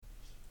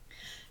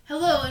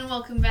Hello and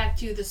welcome back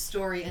to the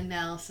Story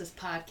Analysis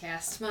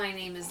Podcast. My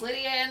name is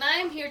Lydia and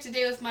I'm here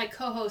today with my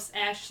co-host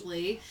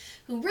Ashley,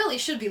 who really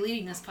should be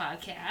leading this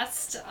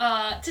podcast,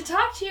 to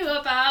talk to you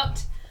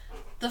about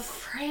the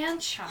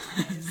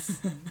franchise,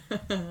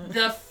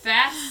 The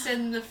Fast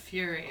and the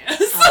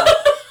Furious.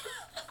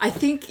 I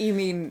think you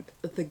mean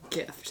the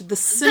gift, the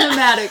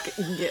cinematic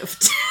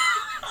gift.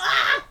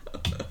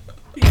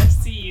 The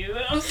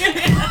FCU. I'm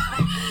kidding.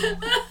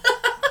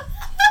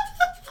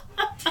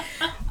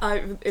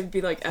 It'd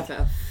be like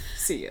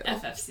FFCU.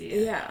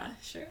 FFCU. Yeah.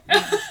 Sure.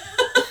 That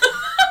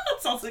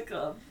sounds like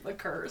a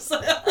curse.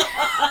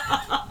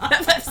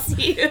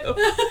 FFCU.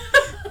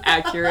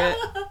 Accurate.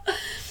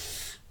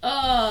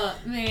 Oh,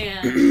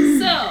 man.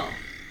 So,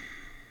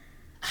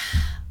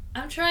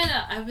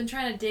 I've been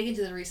trying to dig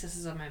into the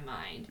recesses of my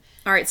mind.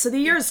 Alright, so the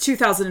year is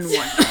 2001.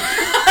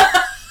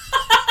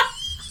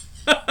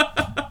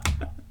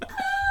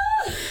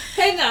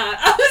 Hang on.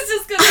 I was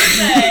just going to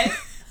say,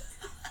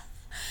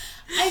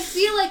 I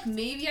feel like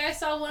maybe I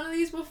saw one of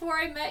these before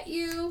I met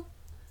you,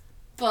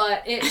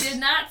 but it did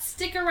not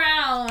stick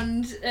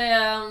around,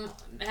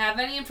 have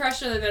any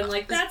impression other than,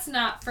 like, that's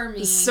not for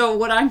me. So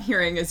what I'm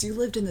hearing is you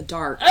lived in the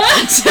dark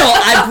until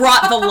I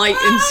brought the light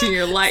into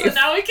your life. So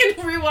now we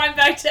can rewind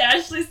back to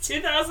Ashley's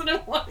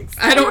 2001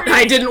 experience.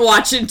 I didn't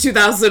watch it in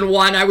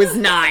 2001. I was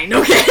 9,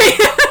 okay?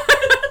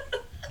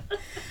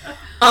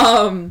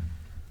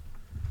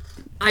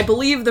 I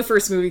believe the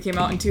first movie came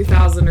out in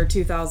 2000 or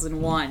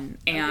 2001,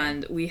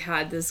 and we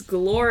had this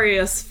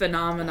glorious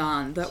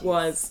phenomenon that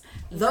was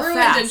the ruined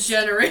Fast. A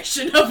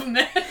generation of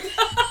men.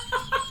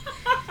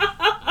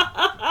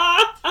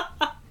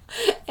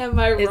 Am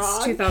I wrong?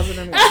 It's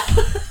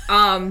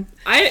 2001.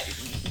 I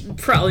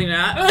probably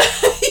not.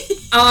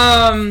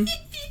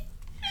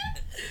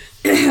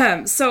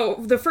 So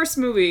the first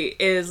movie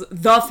is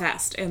The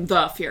Fast and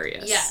the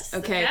Furious. Yes,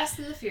 okay? The Fast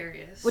and the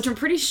Furious. Which I'm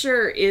pretty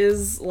sure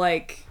is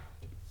like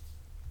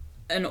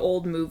an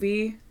old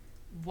movie.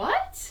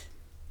 What?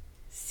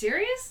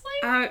 Seriously?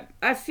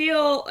 I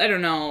feel, I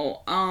don't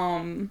know,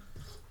 Are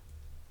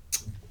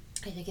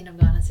you thinking of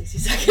Gone in 60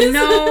 Seconds?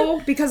 No,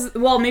 because,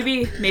 well,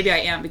 maybe I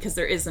am, because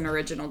there is an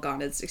original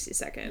Gone in 60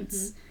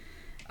 Seconds.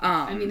 Mm-hmm.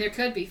 I mean, there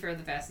could be for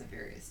The Fast and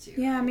Furious, too.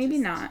 Yeah, maybe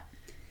not.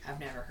 I've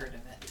never heard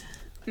of it.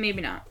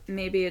 Maybe not.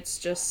 Maybe it's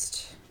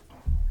just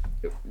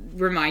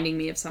reminding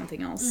me of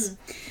something else.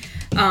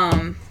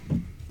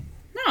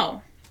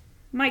 No.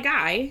 My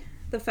guy,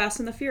 The Fast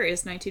and the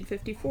Furious,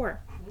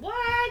 1954.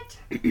 What?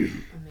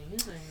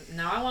 Amazing.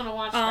 Now I want to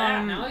watch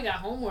that. Now we got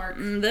homework.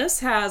 This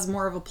has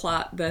more of a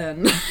plot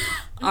than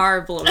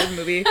our beloved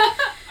movie.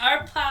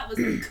 Our plot was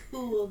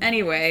cool.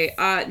 Anyway,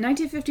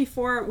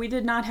 1954, we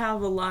did not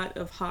have a lot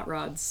of hot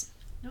rods.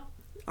 Nope.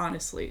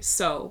 Honestly.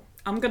 So,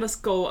 I'm gonna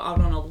go out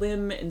on a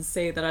limb and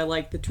say that I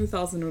like the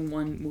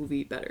 2001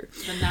 movie better.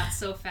 The Not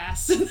So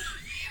Fast.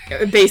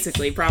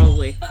 Basically,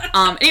 probably.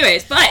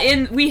 Anyways,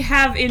 but we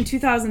have in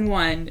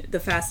 2001, The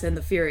Fast and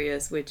the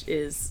Furious, which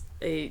is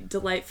a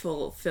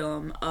delightful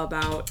film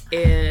about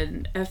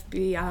an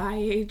FBI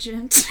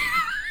agent.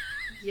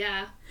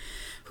 Yeah.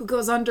 Who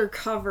goes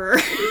undercover.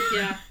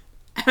 Yeah.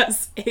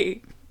 As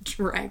a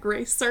drag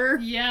racer.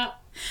 Yep.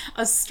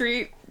 A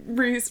street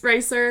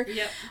racer.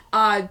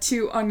 Yep.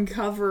 To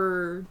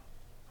uncover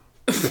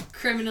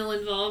criminal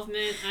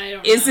involvement. I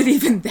don't know. Is it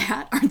even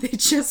that? Are they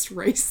just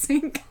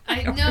racing?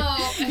 I know.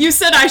 You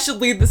said I should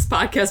lead this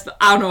podcast, but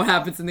I don't know what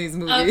happens in these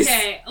movies.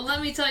 Okay,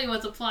 let me tell you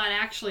what the plot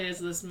actually is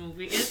of this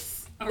movie.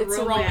 It's a It's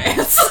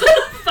romance. a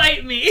romance.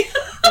 Fight me.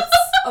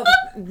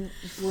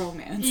 It's a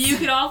romance. You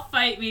can all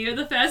fight me.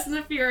 The Fast and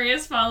the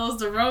Furious follows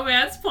the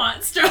romance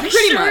plot structure.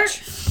 Pretty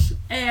much.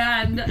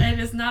 And it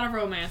is not a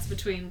romance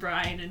between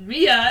Brian and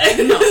Mia. It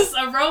is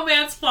a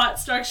romance plot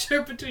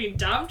structure between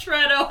Dom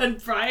Toretto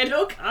and Brian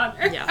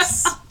O'Connor.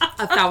 Yes.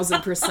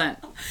 1,000%. And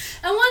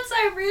once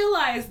I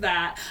realized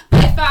that,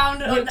 I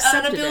found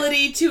an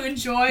ability to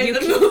enjoy the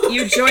movie.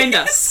 You joined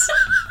us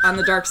on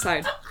the dark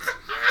side.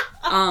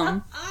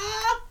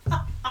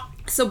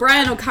 So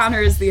Brian O'Connor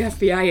is the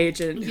FBI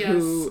agent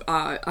who,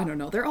 I don't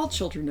know, they're all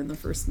children in the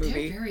first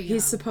movie. They're very young.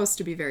 He's supposed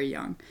to be very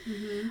young.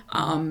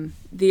 Mm-hmm.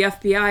 The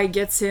FBI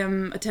gets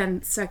him a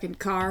 10-second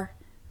car,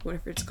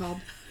 whatever it's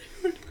called.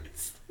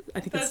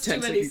 I think That's it's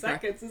 10 too many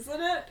second seconds,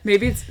 isn't it?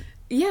 Maybe it's,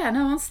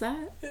 no, it's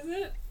that. Is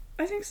it?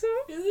 I think so.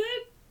 Is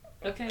it?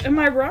 Okay. Am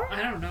I wrong?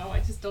 I don't know. I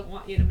just don't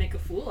want you to make a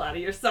fool out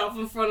of yourself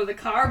in front of the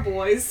car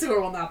boys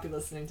who will not be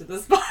listening to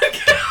this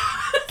podcast.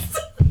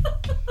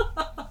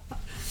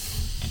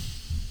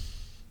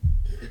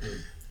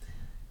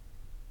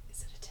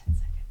 Is it a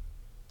 10-second,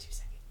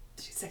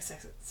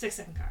 2-second,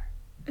 6-second car?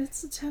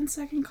 It's a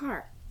 10-second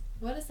car.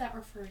 What is that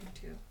referring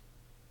to?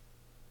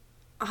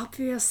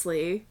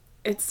 Obviously,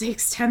 it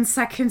takes 10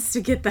 seconds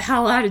to get the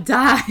hell out of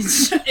Dodge.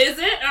 Is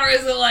it? Or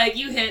is it like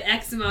you hit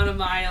X amount of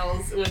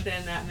miles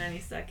within that many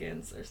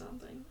seconds or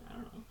something? I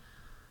don't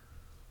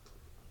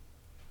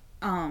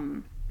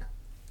know.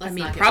 I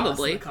mean,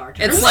 probably. Car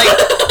it's like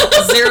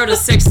 0 to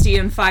 60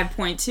 in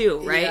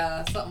 5.2, right?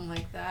 Yeah, something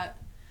like that.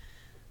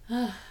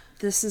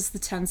 This is the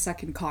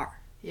 10-second car.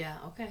 Yeah,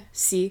 okay.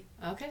 See?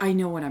 Okay. I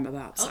know what I'm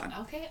about, son.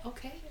 Oh, okay. I'm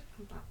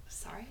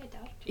sorry I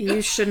doubted you.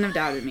 You shouldn't have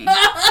doubted me.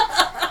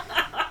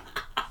 I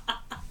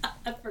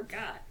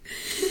forgot.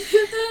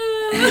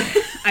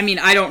 I mean,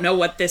 I don't know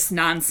what this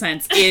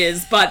nonsense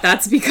is, but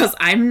that's because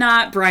I'm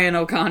not Brian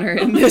O'Connor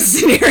in this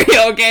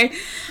scenario, okay?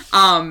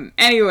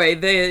 Anyway,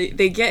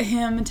 they get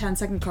him a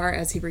 10-second car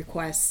as he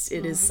requests.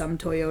 It is some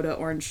Toyota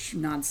orange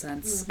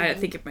nonsense. I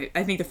think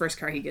the first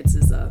car he gets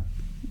is a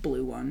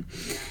blue one.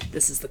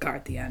 This is the car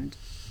at the end.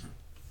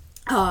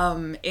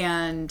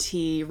 And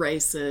he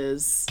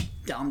races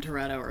Dom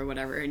Toretto or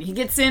whatever, and he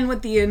gets in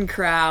with the in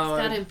crowd.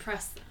 Gotta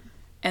impress them.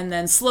 And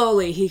then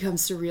slowly he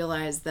comes to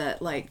realize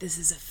that, like, this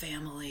is a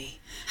family.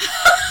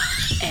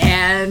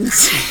 And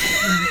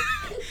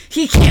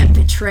he can't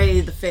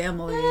betray the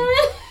family.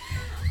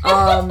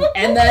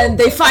 And then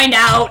they find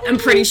out, I'm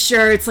pretty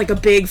sure it's like a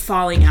big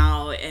falling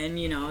out, and,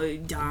 you know,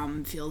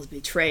 Dom feels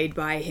betrayed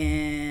by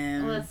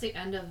him. Well, that's the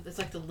end of, it's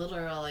like the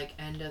literal, like,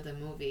 end of the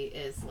movie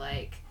is,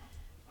 like,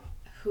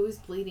 who's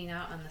bleeding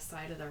out on the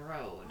side of the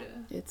road?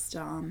 It's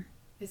Dom.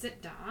 Is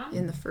it Dom?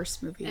 In the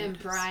first movie. And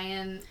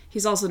Brian...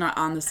 He's also not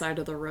on the side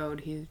of the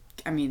road.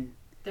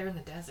 They're in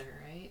the desert,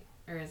 right?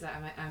 Or is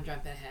that... I'm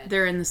jumping ahead.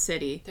 They're in the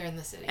city. They're in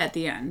the city. At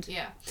the end.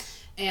 Yeah.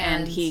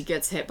 And he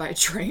gets hit by a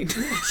train.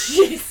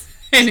 Jeez.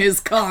 In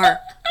his car.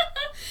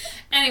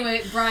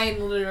 Anyway,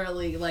 Brian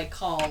literally, like,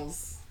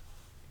 calls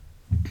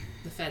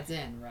the feds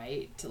in,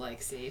 right? To,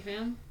 like, save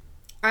him?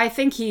 I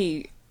think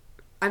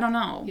I don't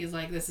know. He's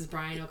like, this is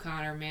Brian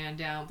O'Connor, man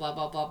down, blah,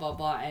 blah, blah, blah,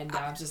 blah. And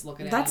Dom's just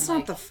looking at him That's not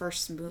like, the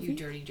first movie. you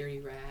dirty,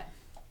 dirty rat.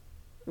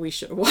 We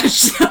should have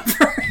watched that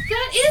first.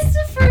 That is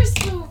the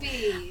first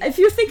movie! If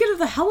you're thinking of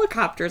the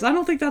helicopters, I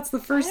don't think that's the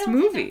first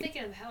movie. I'm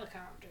thinking of the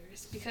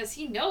helicopters. Because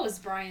he knows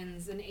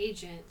Brian's an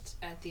agent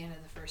at the end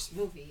of the first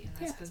movie. And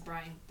that's because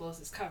Brian blows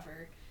his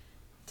cover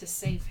to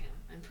save him,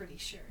 I'm pretty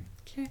sure.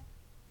 Okay.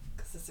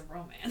 Because it's a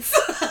romance.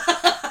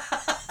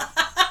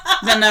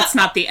 Then that's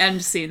not the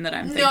end scene that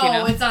I'm thinking of.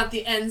 No, it's not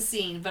the end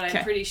scene, but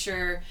I'm pretty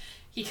sure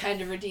he kind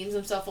of redeems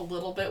himself a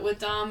little bit with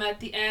Dom at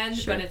the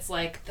end, but it's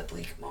like the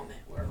bleak moment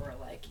where we're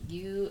like,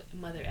 you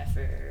mother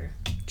effer.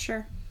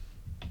 Sure.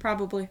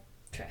 Probably.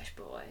 Trash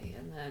boy.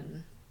 And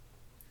then...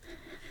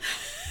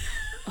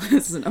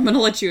 Listen, I'm going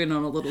to let you in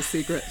on a little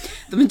secret.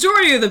 The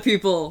majority of the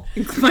people,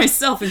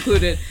 myself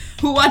included,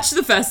 who watch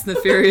the Fast and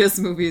the Furious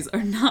movies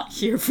are not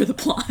here for the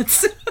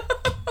plots.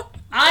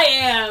 I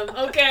am,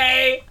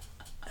 okay?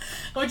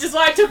 Which is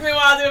why it took me a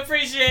while to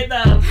appreciate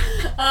them.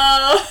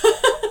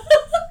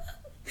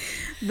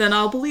 Then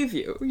I'll believe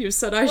you. You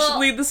said I should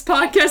lead this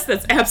podcast.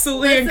 That's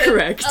absolutely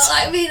incorrect.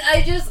 I mean,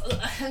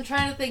 I'm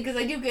trying to think, because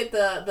I do get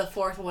the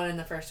fourth one and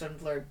the first one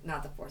blurred.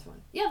 Not the fourth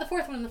one. Yeah, the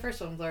fourth one and the first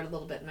one blurred a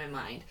little bit in my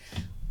mind.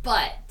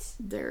 But...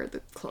 They're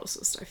the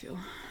closest, I feel.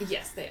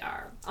 Yes, they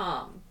are.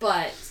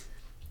 But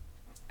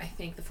I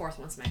think the fourth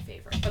one's my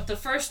favorite. But the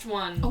first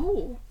one...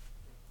 Oh,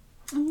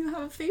 you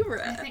have a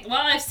favorite.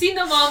 I've seen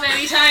them all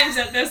many times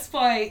at this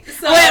point.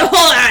 So. Wait,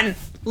 hold on.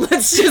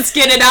 Let's just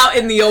get it out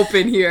in the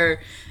open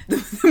here.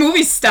 The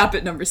movies stop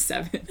at number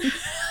 7.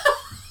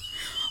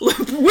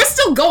 We're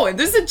still going.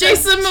 There's a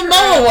Jason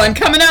Momoa one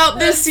coming out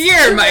this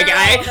year, my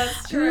guy.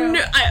 That's true.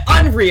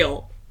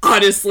 Unreal.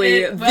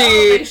 Honestly,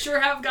 they sure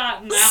have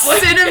gotten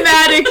that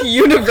cinematic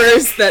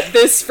universe that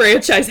this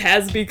franchise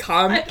has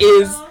become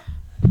is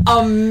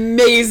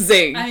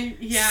amazing.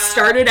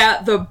 Started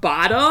at the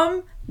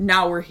bottom,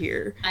 now we're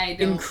here.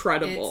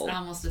 Incredible. It's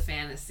almost a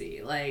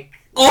fantasy, like.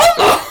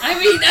 Oh! I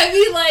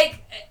mean,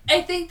 like,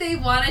 I think they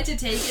wanted to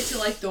take it to,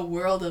 like, the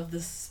world of the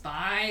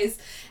spies,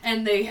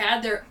 and they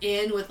had their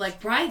in with,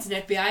 like, Brian's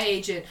an FBI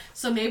agent,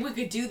 so maybe we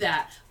could do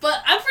that.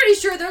 But I'm pretty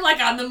sure they're,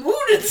 like, on the moon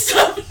and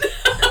stuff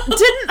now.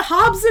 Didn't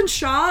Hobbs and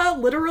Shaw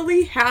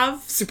literally have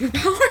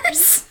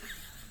superpowers?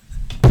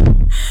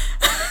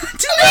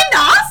 Do they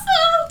not?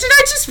 Did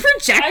I just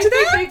project I that?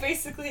 think they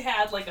basically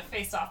had, like, a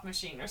face-off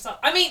machine or something.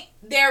 I mean,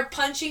 they're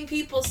punching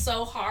people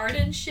so hard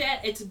and shit,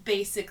 it's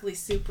basically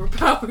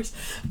superpowers.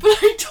 But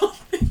I don't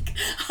think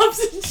Hobbs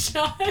and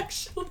Shaw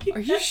actually Are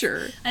you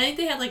sure? I think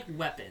they had, like,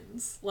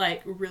 weapons.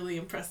 Like, really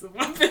impressive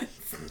weapons.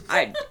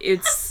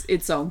 It's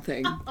its own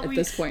thing at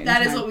this point in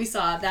time. That is what we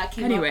saw. That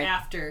came up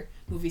after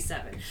movie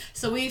 7.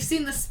 So we've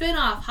seen the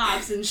spin-off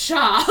Hobbs and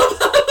Shaw.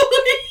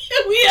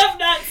 We have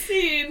not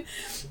seen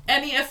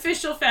any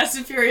official Fast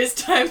and Furious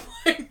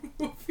timeline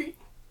movie.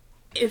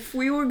 If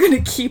we were going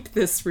to keep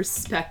this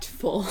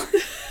respectful,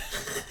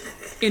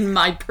 in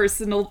my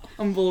personal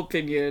humble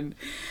opinion,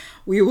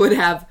 we would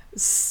have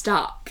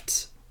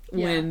stopped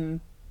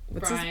when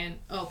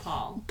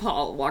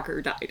Paul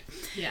Walker died.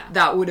 Yeah.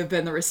 That would have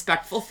been the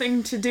respectful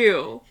thing to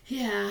do.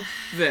 Yeah.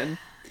 Then.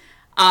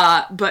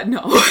 But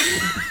no.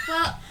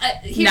 Well,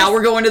 now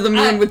we're going to the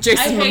moon with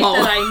Jason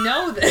Momoa. I hate that I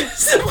know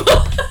this.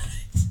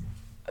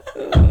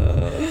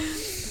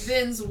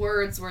 Vin's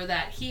words were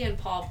that he and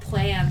Paul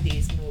planned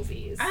these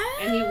movies,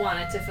 and he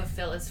wanted to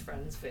fulfill his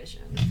friend's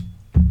vision.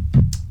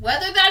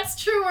 Whether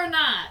that's true or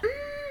not,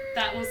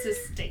 that was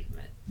his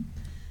statement.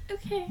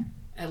 Okay.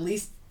 At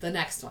least the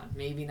next one.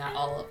 Maybe not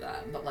all of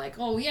them, but like,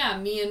 oh yeah,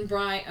 me and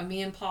Paul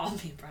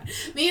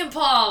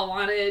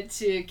wanted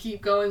to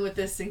keep going with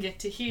this and get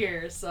to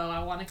here, so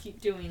I want to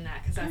keep doing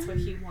that because that's what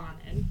he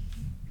wanted.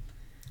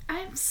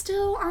 I'm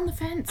still on the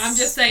fence. I'm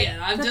just saying.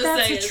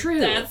 That's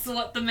true. That's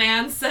what the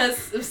man said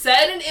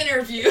in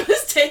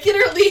interviews. Take it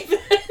or leave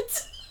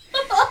it.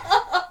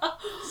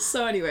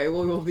 So anyway,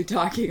 we'll be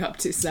talking up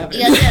to 7.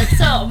 Yeah.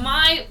 So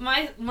my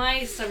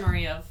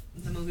summary of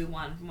the movie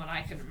 1, from what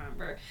I can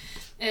remember,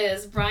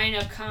 is Brian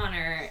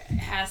O'Connor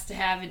has to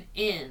have an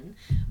in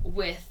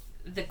with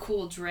the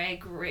cool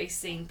drag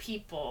racing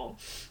people,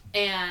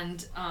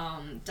 and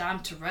Dom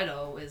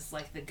Toretto is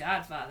like the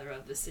godfather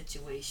of the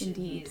situation.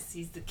 Indeed.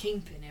 He's the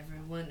kingpin.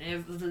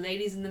 The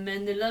ladies and the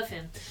men, they love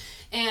him,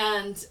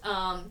 and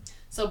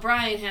so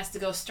Brian has to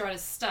go strut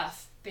his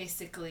stuff,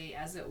 basically,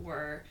 as it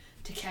were,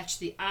 to catch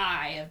the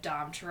eye of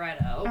Dom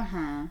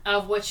Toretto,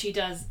 of which he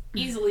does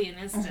easely and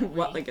instantly.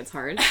 What, like it's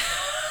hard?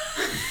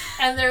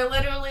 And they're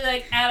literally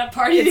like at a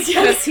party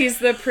together. Because he's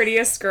the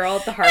prettiest girl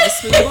at the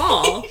Harvest Moon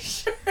Ball.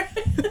 Sure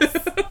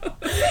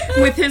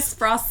with his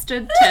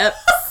frosted tips.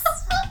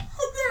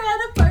 They're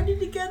at a party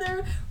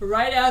together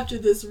right after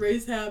this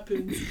race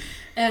happens.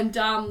 And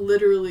Dom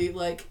literally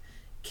like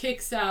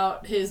kicks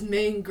out his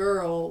main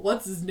girl.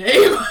 What's his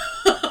name?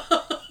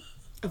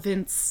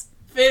 Vince.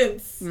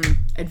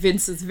 And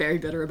Vince is very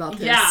bitter about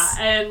this. Yeah,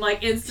 and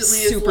like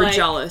instantly super is like,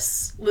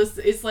 jealous.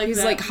 It's like he's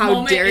that like, how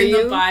moment dare in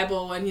you? the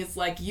Bible when he's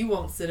like, you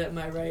won't sit at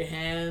my right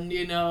hand,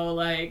 you know,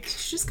 like. Did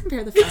you just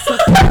compare the Fast and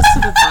the Furious to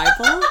the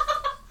Bible?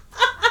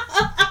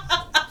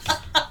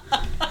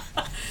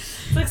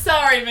 It's like,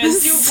 sorry,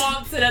 Vince, you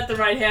won't sit at the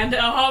right hand. Oh,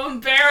 how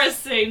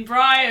embarrassing.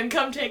 Brian,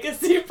 come take a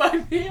seat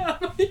by me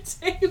on my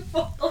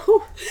table.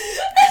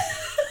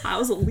 That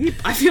was a leap.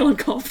 I feel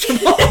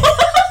uncomfortable.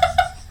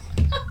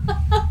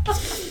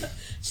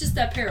 It's just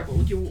that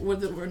parable.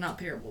 We're not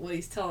parable. What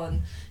he's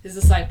telling his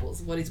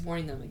disciples, what he's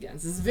warning them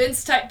against, is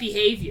Vince-type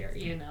behavior,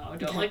 you know.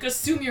 Don't like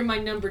assume you're my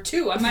number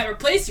 2. I might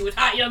replace you with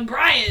hot young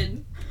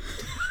Brian.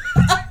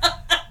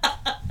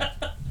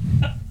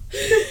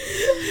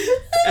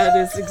 That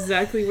is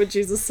exactly what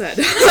Jesus said.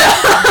 No.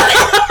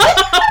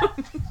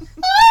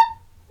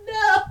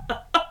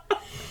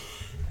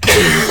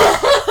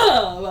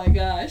 Oh my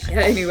gosh.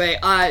 Yeah, anyway,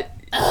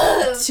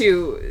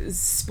 to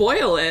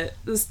spoil a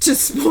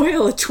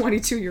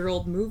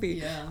 22-year-old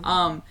movie,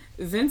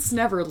 Vince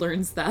never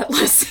learns that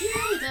lesson.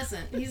 No, he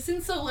doesn't. He's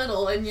in so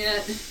little, and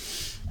yet,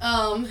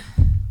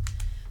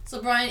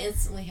 so Brian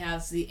instantly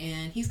has the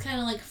in. He's kind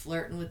of like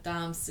flirting with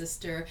Dom's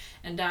sister,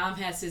 and Dom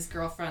has his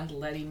girlfriend,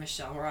 Letty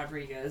Michelle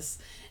Rodriguez,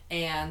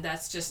 and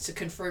that's just to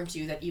confirm to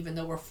you that even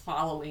though we're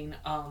following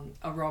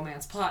a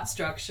romance plot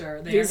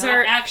structure, they are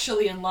not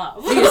actually in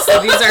love. These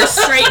are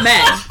straight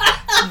men.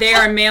 They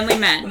are manly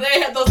men.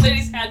 Those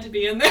ladies had to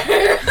be in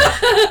there.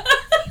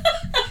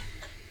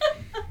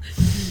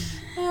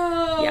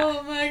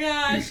 Oh my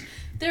gosh.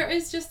 There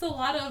is just a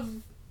lot of,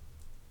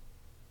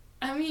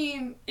 I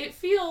mean, it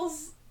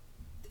feels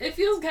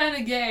kind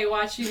of gay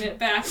watching it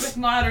back with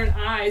modern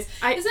eyes.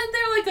 Isn't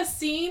there like a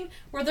scene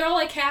where they're all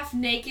like half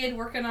naked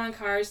working on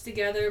cars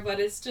together, but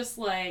it's just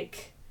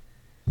like,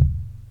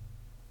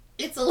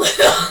 it's a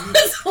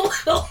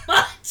little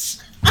much.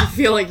 I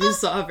feel like you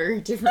saw a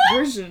very different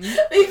version. Maybe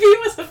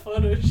it was a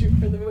photo shoot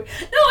for the movie.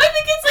 No, I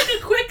think it's like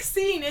a quick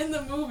scene in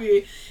the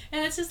movie,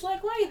 and it's just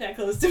like, why are you that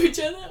close to each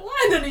other?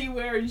 Why none of you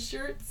wearing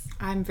shirts?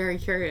 I'm very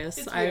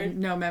curious. I have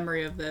no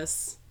memory of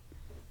this.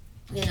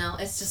 You know,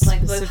 it's just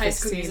like the High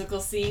School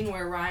Musical scene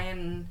where Ryan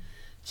and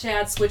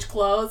Chad switch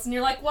clothes, and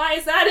you're like, why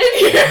is that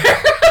in here?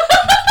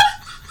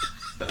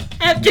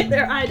 After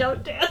their I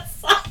Don't Dance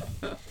song.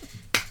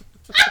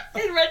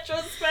 In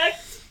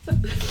retrospect.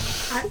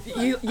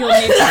 You'll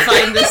need to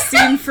find this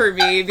scene for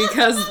me,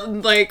 because,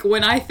 like,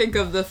 when I think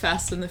of the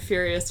Fast and the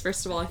Furious,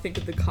 first of all, I think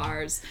of the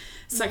cars.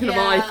 Second of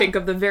all, I think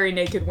of the very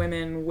naked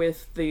women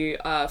with the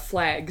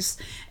flags,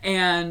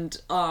 and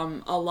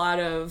a lot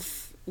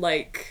of,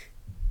 like,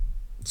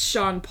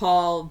 Sean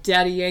Paul,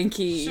 Daddy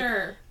Yankee,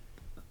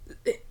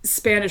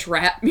 Spanish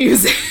rap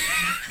music.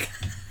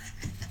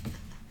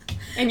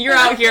 And you're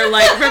out here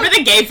like, remember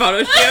the gay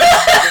photo shoot?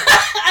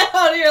 I'm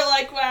out here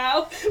like,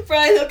 wow,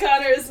 Brian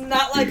O'Connor is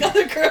not like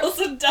other girls,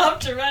 and Dom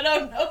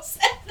Toretto knows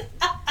it.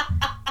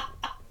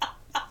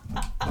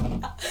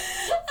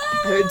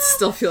 I would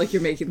still feel like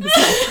you're making this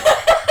up.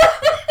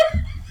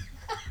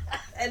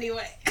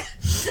 Anyway,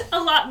 a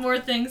lot more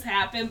things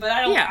happen, but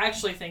I don't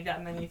actually think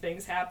that many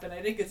things happen.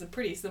 I think it's a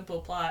pretty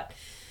simple plot.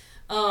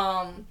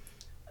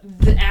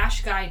 The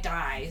Ash guy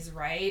dies,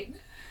 right?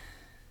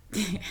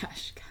 The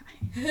Ash guy.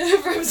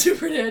 From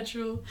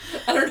Supernatural.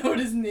 I don't know what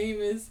his name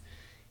is.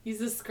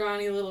 He's a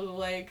scrawny little,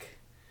 like,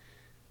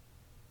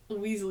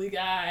 Weasley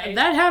guy.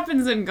 That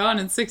happens in Gone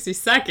in 60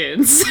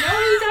 Seconds. No,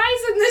 he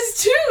dies in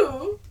this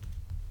too.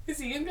 Is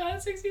he in Gone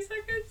in 60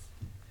 Seconds?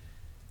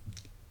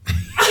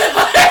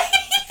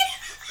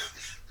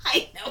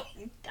 I know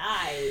he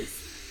dies.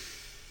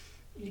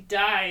 He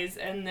dies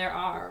in their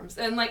arms.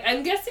 And, like,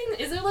 I'm guessing,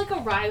 is there, like, a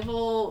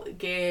rival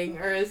gang,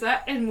 or is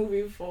that in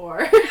movie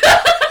 4?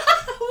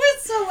 Who is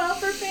So well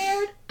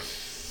prepared.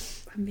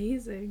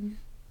 Amazing.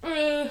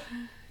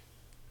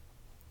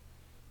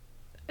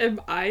 Am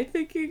I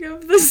thinking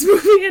of this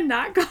movie and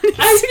not Gone in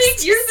 60 I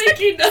think you're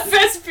thinking the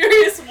Fast and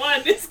Furious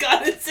 1 is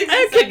Gone in 60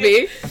 It could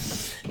be.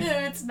 No,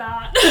 it's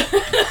not. Is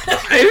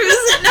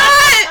it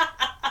not?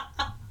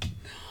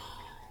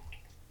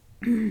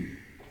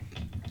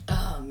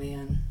 Oh,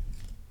 man.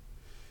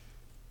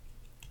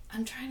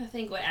 I'm trying to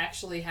think what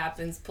actually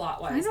happens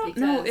plot-wise. I don't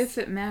know if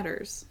it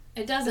matters.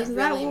 It doesn't Is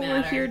that really what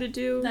matter. we're here to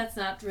do? That's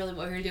not really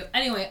what we're here to do.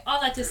 Anyway,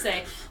 all that to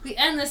say, we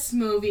end this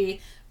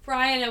movie.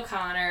 Brian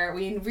O'Connor,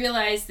 we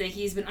realize that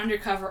he's been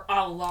undercover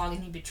all along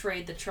and he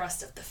betrayed the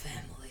trust of the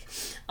family.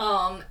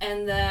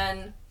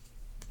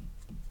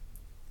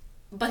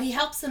 But he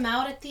helps them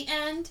out at the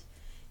end.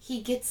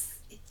 He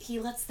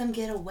lets them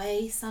get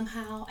away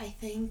somehow, I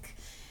think.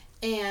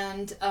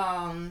 And,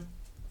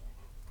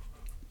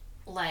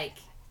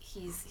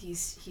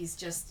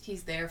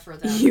 he's there for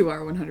them. You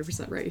are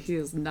 100% right. He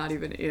is not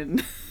even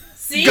in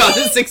See? Gone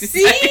in 60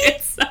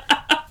 Seconds.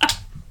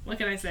 What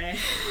can I say?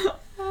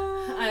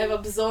 I have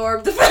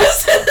absorbed the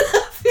Fast and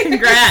the Furious.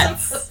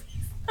 Congrats.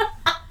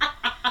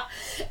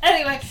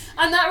 Anyway,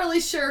 I'm not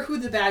really sure who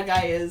the bad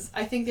guy is.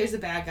 I think there's a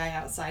bad guy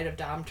outside of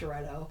Dom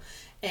Toretto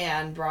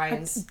and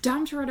Brian's.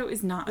 Dom Toretto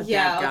is not a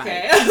bad guy.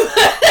 Okay.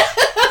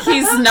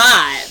 He's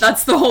not.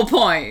 That's the whole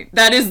point.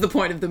 That is the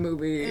point of the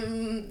movie.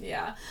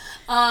 Yeah.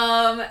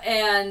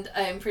 And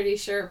I'm pretty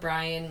sure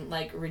Brian,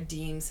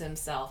 redeems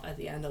himself at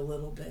the end a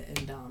little bit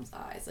in Dom's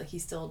eyes.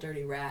 He's still a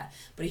dirty rat,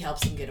 but he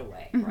helps him get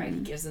away, right? He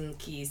gives him the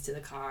keys to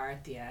the car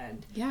at the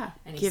end. Yeah.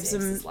 And he saves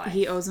his life.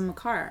 He owes him a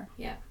car.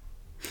 Yeah.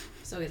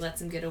 So he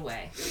lets him get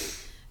away.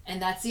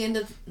 And that's the end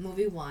of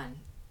movie 1.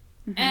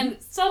 Mm-hmm. And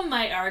some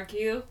might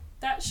argue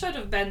that should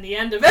have been the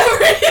end of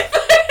everything.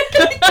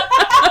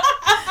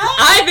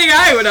 I think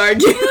I would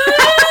argue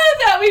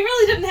that we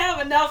really didn't have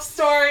enough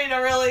story to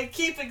really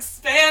keep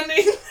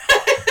expanding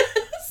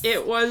this.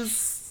 It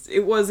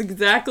was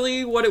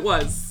exactly what it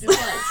was.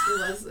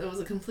 It was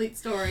a complete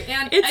story.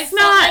 And it's I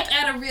not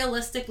felt at a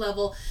realistic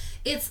level,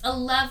 it's a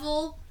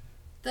level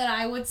that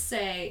I would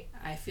say,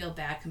 I feel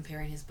bad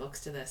comparing his books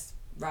to this.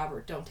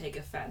 Robert, don't take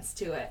offense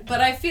to it.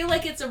 But I feel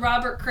like it's a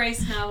Robert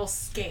Crais novel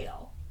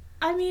scale.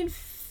 I mean,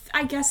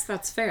 I guess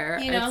that's fair.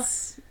 You know?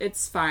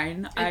 It's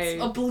fine.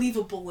 It's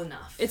believable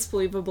enough. It's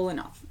believable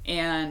enough.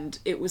 And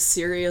it was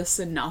serious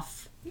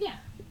enough. Yeah.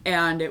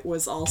 And it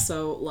was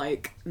also,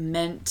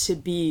 meant to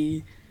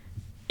be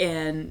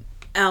an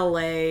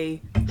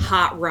LA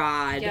hot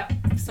rod. Yep.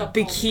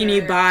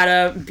 Bikini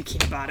bottom.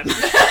 Bikini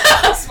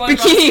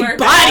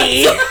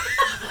body.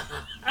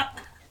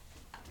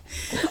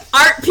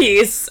 Art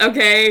piece,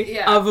 okay,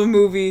 yeah. of a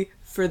movie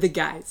for the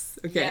guys,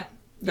 okay? Yeah.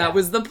 That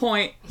was the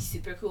point. He's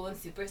super cool and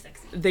super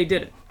sexy. They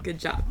did it. Good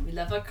job. We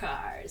love our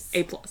cars.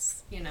 A+.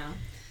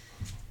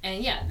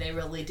 And yeah, they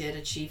really did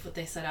achieve what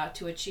they set out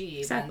to achieve.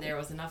 Exactly. And there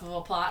was enough of a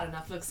plot,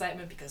 enough of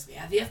excitement because we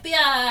have the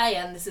FBI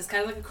and this is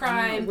kind of like a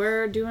crime.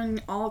 We're doing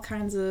all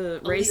kinds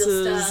of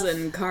races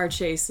and car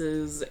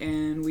chases,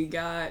 and we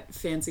got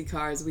fancy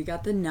cars. We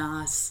got the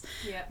NAS.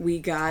 Yep. We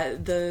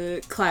got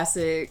the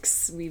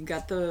classics. We've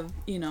got the,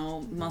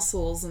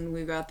 muscles, and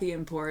we've got the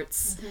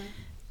imports. Mm-hmm.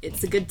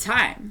 It's a good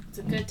time. It's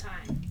a good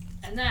time.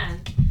 And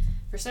then,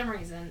 for some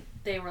reason,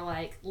 they were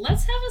like,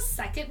 let's have a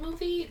second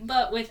movie,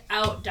 but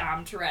without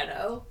Dom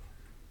Toretto.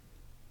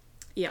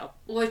 Yep.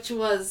 Which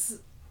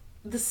was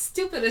the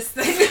stupidest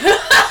thing.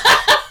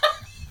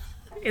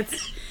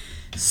 It's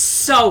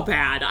so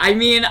bad. I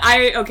mean,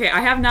 I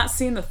have not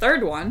seen the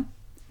third one,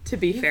 to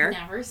be fair.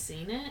 You've never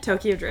seen it?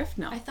 Tokyo Drift?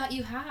 No. I thought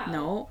you had.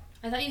 No.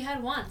 I thought you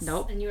had once.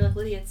 Nope. And you were like,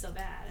 Lydia, it's so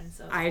bad. And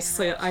so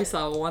I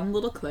saw one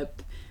little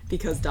clip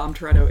because Dom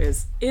Toretto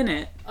is in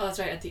it. Oh, that's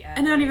right, at the end.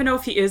 And I don't even know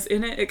if he is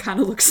in it. It kind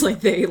of looks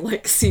like they,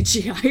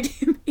 CGI'd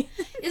him in.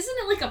 Isn't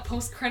it like a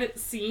post-credit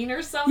scene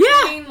or something?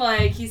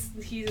 Yeah.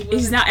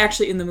 He's not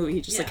actually in the movie.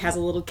 He just, has a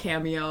little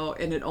cameo,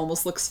 and it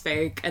almost looks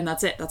fake, and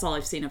that's it. That's all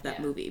I've seen of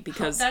that movie,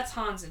 because... That's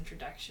Han's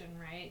introduction,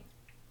 right?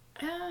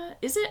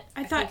 Is it?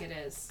 I think it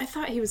is. I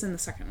thought he was in the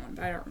second one,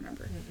 but I don't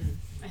remember. Mm-mm.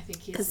 I think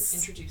he's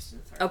introduced in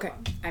the third one. Okay.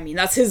 I mean,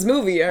 that's his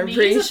movie, I'm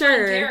pretty he's a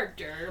sure. fun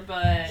character,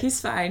 but...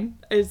 He's fine.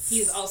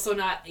 He's also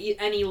not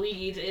any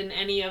lead in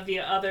any of the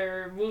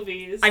other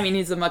movies. I mean,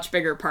 he's a much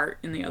bigger part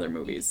in the other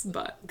movies,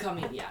 but...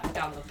 Coming,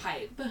 down the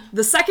pipe.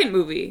 The second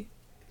movie,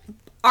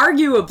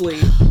 arguably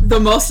the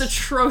most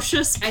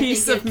atrocious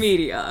piece of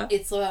media.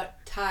 It's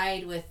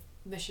tied with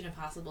Mission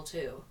Impossible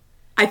 2.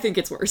 I think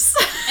it's worse.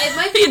 It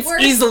might be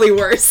worse. It's easily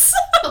worse.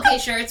 Okay,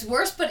 sure, it's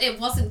worse, but it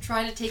wasn't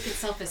trying to take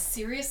itself as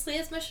seriously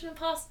as Mission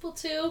Impossible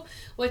 2,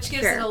 which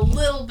gives it a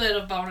little bit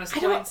of bonus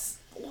points.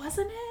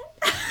 Wasn't it?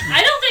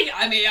 I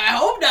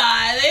hope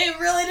not. They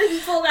really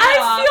didn't pull that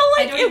off.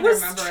 I feel like it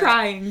was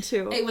trying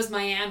to. It was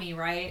Miami,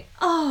 right?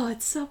 Oh,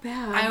 it's so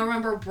bad. I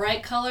remember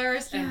bright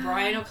colors, and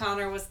Brian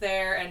O'Connor was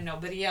there, and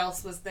nobody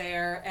else was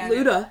there. And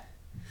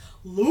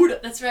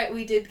Luda. That's right,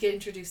 we did get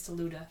introduced to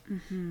Luda.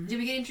 Mm-hmm. Did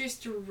we get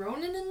introduced to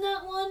Ronan in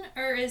that one?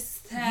 Or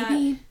is that...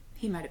 Maybe.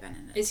 He might have been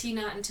in it. Is he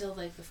not until,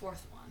 the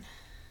fourth one?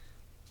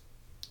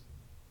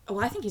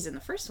 Well, I think he's in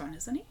the first one,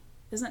 isn't he?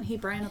 Isn't he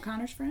Brian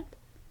O'Connor's friend?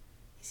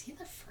 Is he in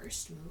the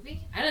first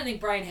movie? I don't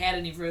think Brian had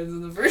any friends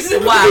in the first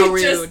movie. Wow,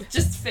 rude.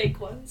 Just fake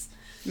ones.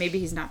 Maybe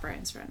he's not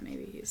Brian's friend.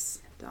 Maybe he's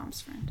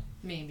Dom's friend.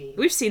 Maybe.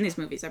 We've seen these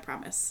movies, I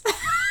promise.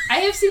 I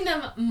have seen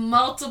them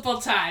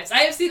multiple times. I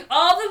have seen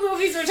all the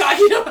movies we're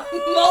talking about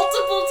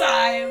multiple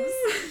times.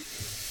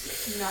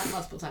 Not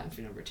multiple times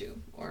for number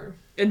 2.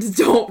 And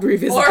don't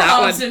revisit or that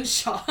Hobbs one. and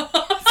Shaw.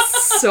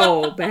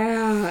 So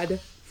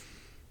bad.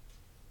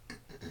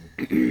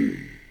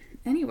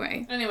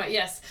 Anyway,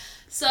 yes.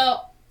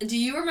 So, do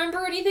you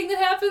remember anything that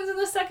happens in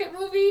the second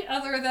movie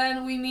other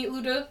than we meet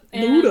Luda?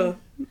 And,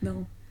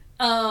 No.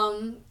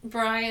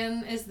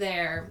 Brian is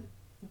there.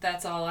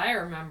 That's all I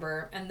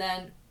remember. And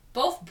then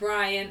both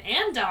Brian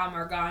and Dom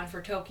are gone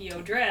for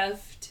Tokyo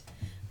Drift,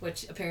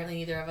 which apparently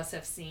neither of us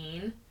have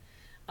seen.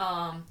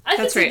 I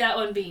could see that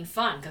one being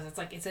fun because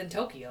it's in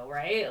Tokyo,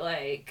 right?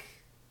 Like,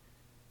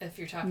 if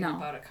you're talking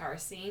about a car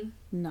scene.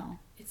 No.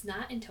 It's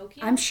not in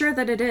Tokyo? I'm sure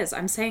that it is.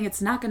 I'm saying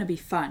it's not going to be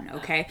fun,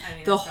 okay? I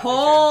mean, the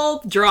whole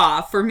draw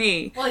for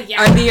me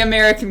are the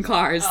American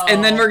cars,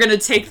 and then we're going to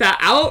take that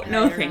out?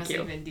 No, thank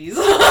you. Vin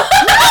Diesel. No!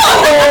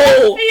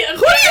 Who do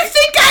you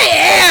think I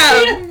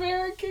am? The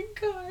American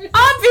cars.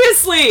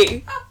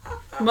 Obviously!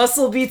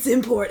 Muscle beats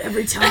import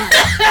every time.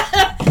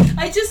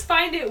 I just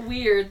find it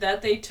weird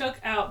that they took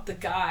out the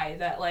guy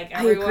that, like,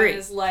 everyone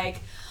is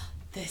like,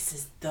 this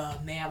is the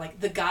man, like,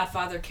 the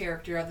Godfather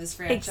character of this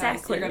franchise.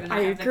 Exactly. You're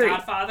gonna have the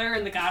Godfather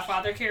and the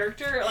Godfather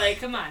character? Like,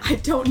 come on. I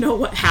don't know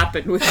what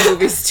happened with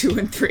movies 2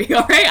 and 3,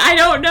 alright? I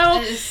don't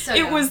know.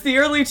 It was the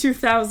early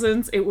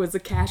 2000s. It was a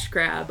cash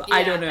grab. Yeah,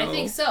 I don't know. I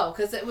think so,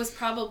 because it was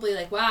probably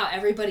like, wow,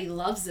 everybody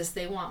loves this.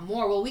 They want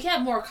more. Well, we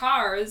have more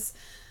cars.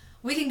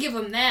 We can give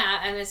them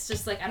that. And it's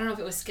just like, I don't know if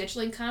it was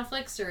scheduling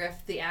conflicts or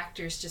if the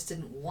actors just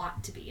didn't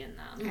want to be in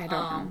them. I don't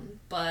know.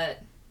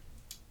 But...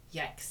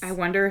 yikes. I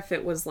wonder if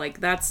it was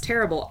like, that's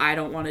terrible, I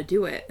don't want to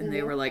do it. And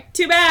they were like,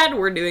 too bad,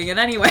 we're doing it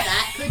anyway.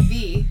 That could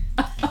be.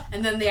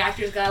 And then the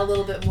actors got a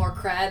little bit more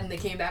cred and they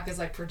came back as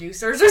like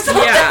producers or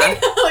something. Yeah.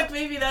 Like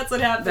maybe that's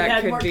what happened. They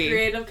had more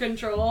creative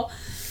control.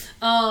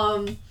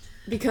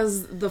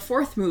 Because the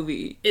fourth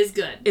movie is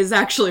good. Is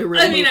actually a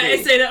real movie. I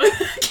say that with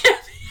a caveat.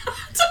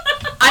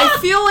 I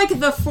feel like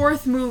the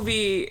fourth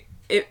movie...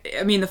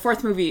 the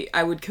fourth movie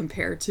I would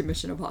compare to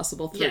Mission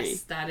Impossible 3.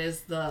 Yes, that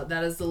is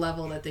the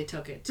level that they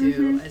took it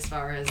to as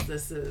far as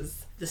this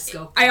is the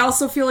scope. I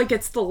also feel like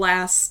it's the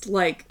last,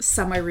 like,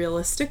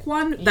 semi-realistic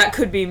one. Yeah. That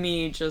could be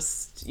me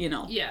just,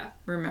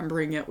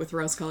 remembering it with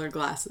rose-colored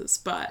glasses,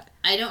 but...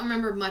 I don't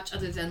remember much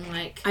other than,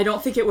 like... I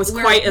don't think it was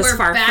quite as far-fetched.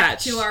 We're back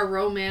to our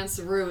romance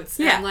roots.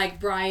 Yeah. And,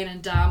 like, Brian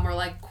and Dom were,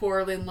 like,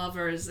 quarreling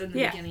lovers in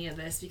the beginning of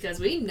this, because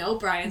we know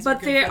Brian's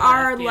but they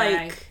are,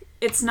 like...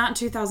 It's not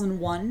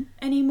 2001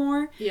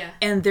 anymore. Yeah.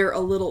 And they're a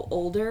little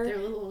older. They're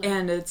a little older.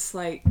 And it's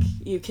like,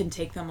 you can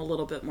take them a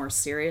little bit more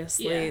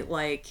seriously. Yeah.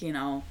 Like,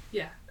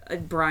 Yeah.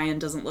 Brian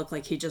doesn't look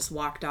like he just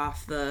walked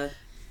off the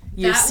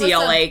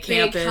UCLA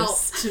campus. Big help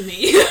to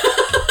me.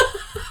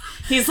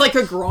 He's like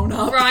a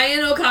grown-up.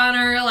 Brian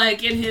O'Connor,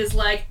 like, in his,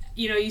 like,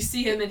 you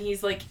see him and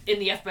he's, like, in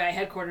the FBI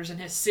headquarters in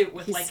his suit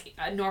with, like,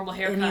 a normal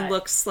haircut. And he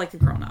looks like a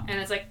grown-up. And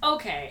it's like,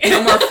 okay.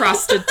 No more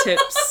frosted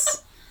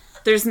tips.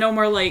 There's no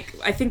more, like,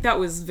 I think that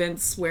was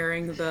Vince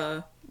wearing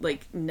the,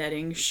 like,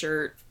 netting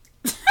shirt.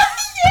 Yeah!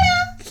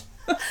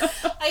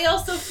 I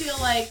also feel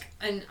like,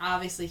 and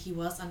obviously he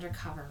was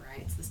undercover,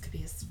 right? So this could be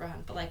his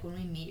friend. But, like, when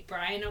we meet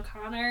Brian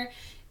O'Connor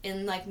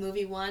in, like,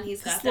 movie 1,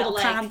 he's got his that, little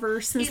like...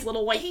 Converse, his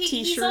little white t-shirt.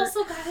 He's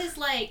also got his,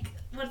 like,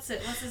 what's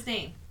his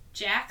name?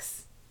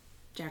 Jax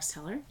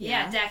Teller?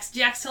 Yeah, Jax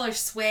Teller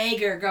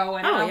swagger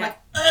going. Oh, and I'm like,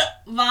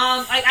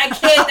 Mom, I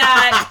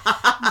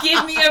cannot.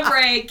 Give me a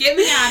break. Get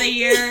me out of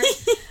here.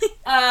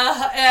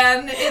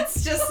 And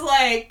it's just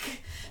like,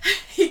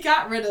 he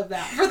got rid of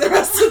that for the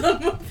rest of the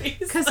movies.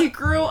 Because he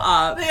grew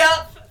up.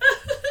 Yep.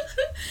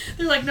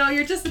 They're like, no,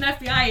 you're just an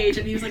FBI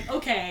agent. He was like,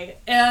 okay.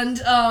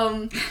 And,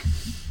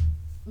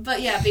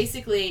 but yeah,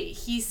 basically,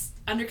 he's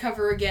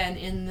undercover again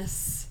in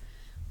this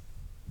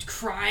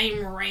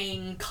crime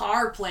ring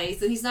car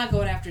place, and he's not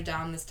going after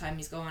Dom this time.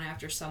 He's going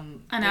after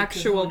an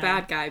actual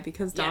bad guy,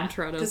 because Dom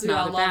Toretto's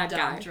not a bad guy.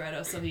 Dom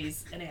Toretto, so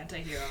he's an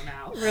anti-hero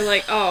now. We're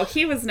like, oh,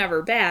 he was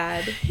never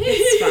bad.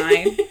 It's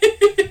fine.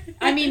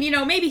 I mean,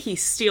 maybe he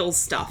steals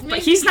stuff, but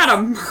he's not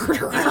a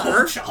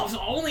murderer.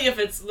 Only if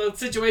the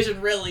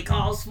situation really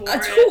calls for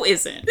it. Who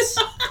isn't?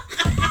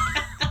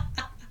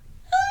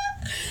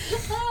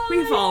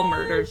 We've all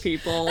murdered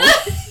people.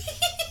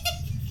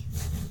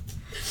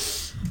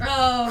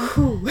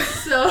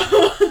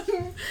 So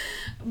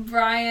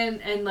Brian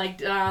and, like,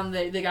 Dom,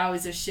 they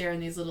always are sharing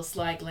these little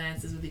sly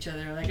glances with each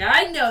other. Like,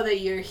 I know that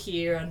you're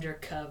here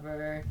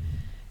undercover,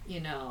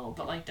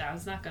 but, like,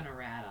 Dom's not gonna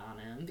rat on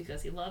him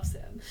because he loves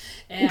him.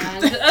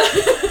 And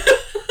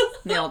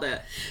nailed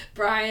it.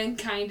 Brian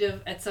kind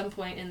of, at some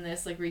point in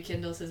this, like,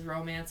 rekindles his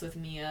romance with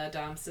Mia,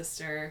 Dom's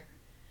sister,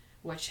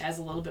 which has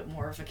a little bit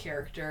more of a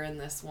character in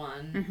this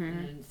one, in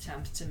an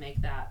attempt to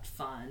make that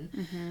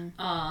fun.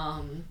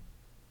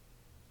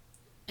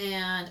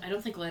 And I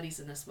don't think Letty's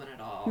in this one at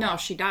all. No,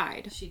 she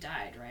died. She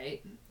died,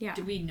 right? Yeah.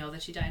 Do we know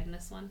that she died in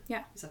this one?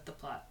 Yeah. Is that the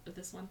plot of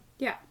this one?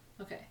 Yeah.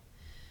 Okay.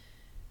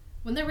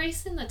 When they're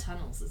racing the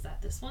tunnels, is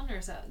that this one or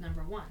is that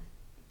number 1?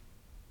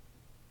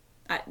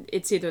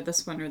 It's either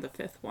this one or the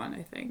 5th one,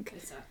 I think.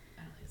 It's not,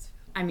 I don't think it's the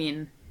 5th one. I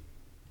mean...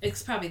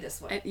 It's probably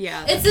this one.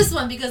 Yeah. It's this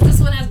one because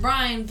this one has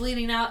Brian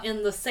bleeding out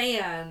in the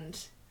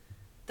sand.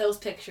 Those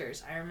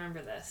pictures. I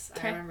remember this.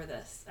 Okay. I remember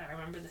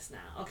this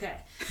now. Okay.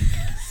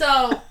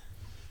 So,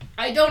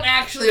 I don't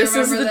actually this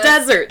remember is the this.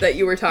 desert that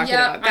you were talking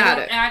about. Got I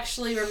don't it.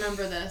 actually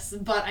remember this,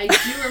 but I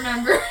do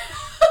remember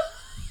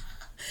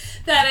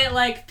that it,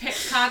 like,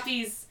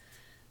 copies,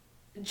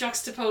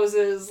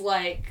 juxtaposes,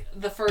 like,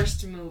 the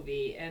first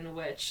movie in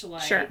which,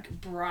 like, Sure.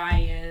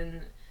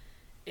 Brian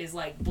is,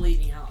 like,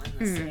 bleeding out in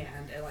the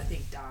sand, and I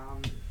think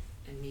Dom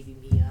and maybe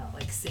Mia,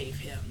 like, save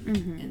him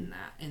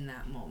in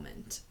that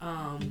moment.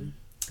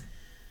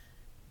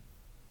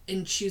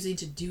 In choosing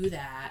to do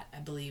that, I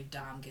believe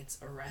Dom gets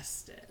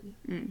arrested.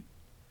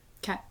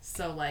 Okay.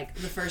 So, like,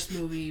 the first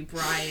movie,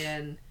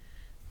 Brian...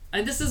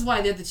 And this is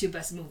why they're the two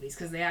best movies,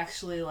 because they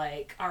actually,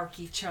 like, arc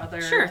each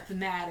other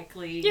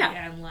thematically. Yeah.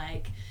 And,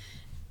 like,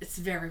 it's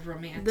very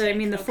romantic.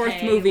 The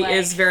fourth movie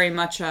is very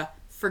much a,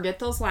 forget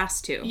those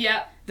last two.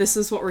 Yeah. This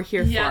is what we're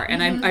here for.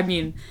 And I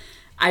mean...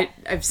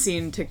 I've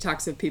seen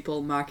TikToks of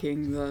people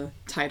mocking the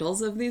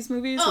titles of these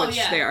movies, which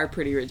they are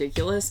pretty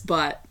ridiculous,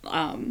 but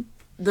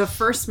the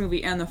first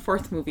movie and the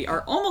fourth movie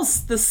are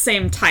almost the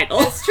same title.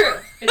 It's true.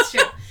 It's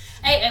true.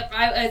 Hey,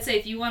 I'd say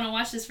if you want to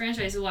watch this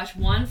franchise, you watch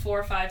 1,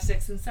 4, 5,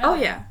 6, and 7. Oh,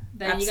 yeah.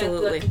 Then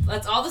absolutely.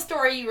 That's all the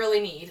story you really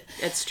need.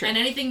 It's true. And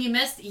anything you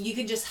missed, you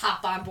can just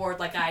hop on board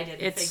like I did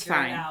and it's figure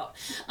fine. it out.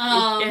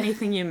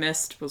 Anything you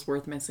missed was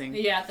worth missing.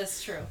 Yeah,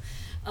 that's true.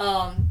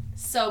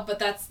 But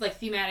that's, like,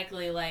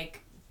 thematically,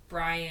 like,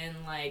 Brian,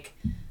 like,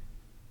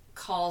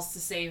 calls to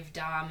save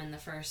Dom in the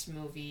first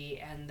movie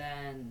and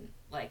then,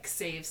 like,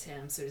 saves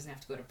him so he doesn't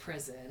have to go to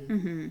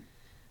prison.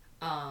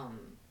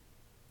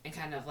 And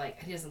kind of,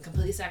 like, he doesn't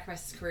completely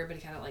sacrifice his career, but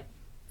he kind of, like,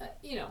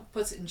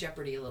 puts it in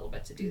jeopardy a little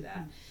bit to do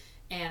that.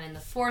 And in the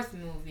fourth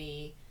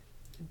movie,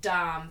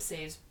 Dom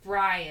saves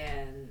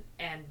Brian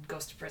and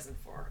goes to prison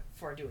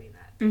for doing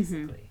that,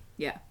 basically.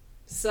 Yeah.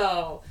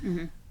 So,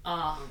 they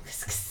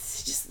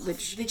just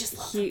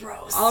love the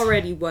bros. He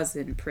already was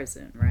in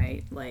prison,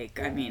 right? Like,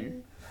 I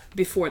mean,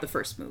 before the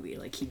first movie,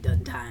 like, he'd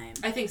done time.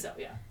 I think so,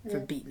 yeah. For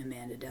beating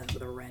Amanda down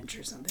with a wrench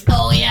or something.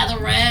 Oh, yeah,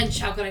 the wrench.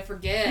 How could I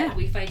forget? Yeah.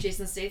 We fight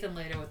Jason Statham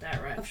later with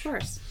that wrench. Of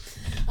course.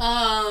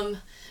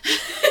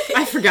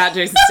 I forgot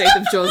Jason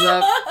Statham shows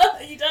up.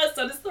 He does,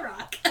 so does The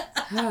Rock.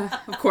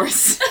 Of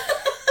course.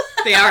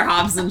 They are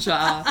Hobbs and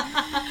Shaw.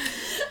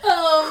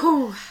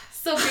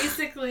 So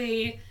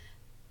basically,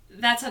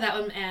 that's how that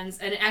one ends.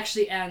 And it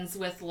actually ends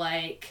with,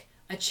 like,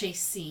 a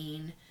chase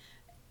scene.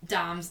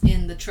 Dom's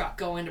in the truck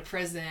going to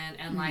prison,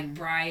 and, like,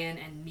 Brian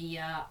and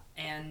Mia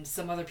and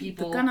some other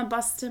people They're gonna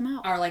bust him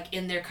out. are, like,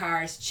 in their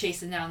cars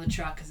chasing down the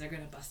truck because they're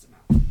gonna bust him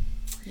out.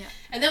 Yeah.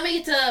 And then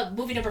we get to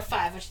movie number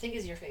 5, which I think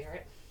is your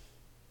favorite.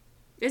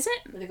 Is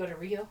it? Where they go to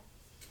Rio.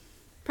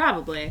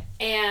 Probably.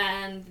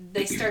 And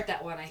they start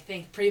that one, I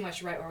think, pretty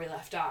much right where we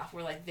left off,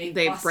 where, like, they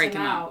bust break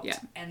him out, yeah.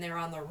 and they're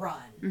on the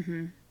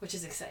run, which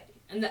is exciting.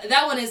 And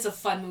that one is a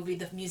fun movie.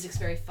 The music's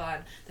very fun.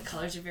 The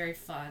colors are very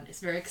fun.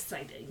 It's very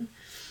exciting.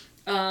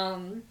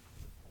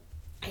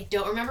 I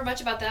don't remember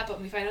much about that, but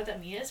when we find out that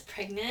Mia is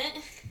pregnant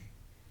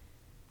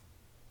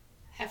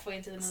halfway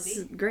into the movie. This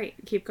is great.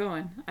 Keep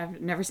going.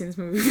 I've never seen this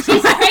movie before.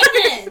 She's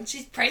pregnant!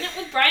 She's pregnant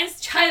with Brian's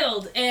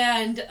child,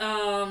 and,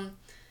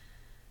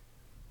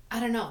 I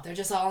don't know. They're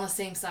just all on the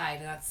same side,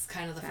 and that's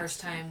kind of the first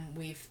time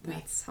we've...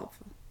 That's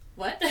helpful.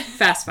 What?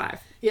 Fast 5.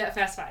 Yeah,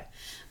 Fast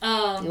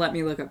 5. Let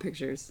me look up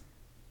pictures.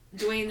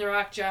 Dwayne "The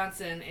Rock"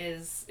 Johnson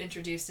is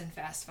introduced in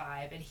Fast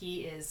 5, and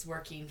he is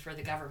working for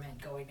the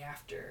government going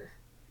after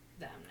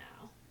them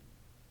now.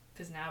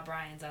 Because now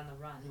Brian's on the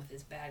run with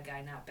his bad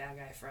guy, not bad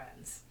guy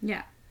friends.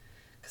 Yeah.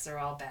 Because they're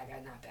all bad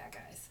guy, not bad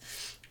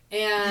guys.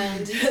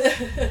 And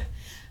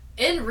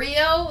in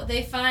Rio,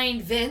 they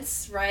find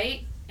Vince,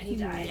 right? And he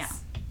dies. Yeah.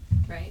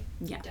 Right?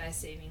 Yeah. He dies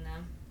saving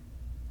them.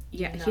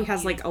 Yeah, he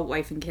has, like, a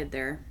wife and kid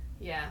there.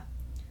 Yeah.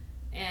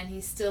 And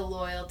he's still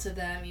loyal to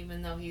them,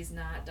 even though he's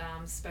not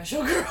Dom's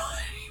special girl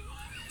anymore.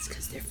 It's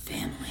because they're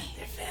family.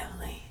 They're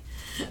family.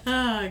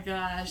 Oh,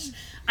 gosh.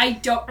 I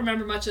don't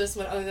remember much of this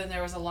one other than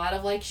there was a lot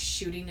of, like,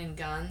 shooting and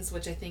guns,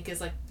 which I think is,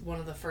 like, one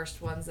of the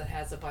first ones that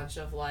has a bunch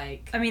of,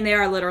 like... I mean, they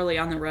are literally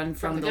on the run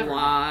from the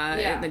law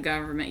and the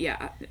government,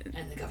 yeah.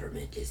 And the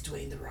government is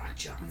Dwayne "The Rock"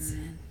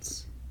 Johnson.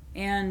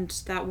 And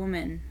that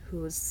woman who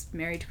was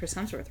married to Chris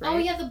Hemsworth, right? Oh,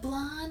 yeah, the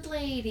blonde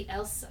lady,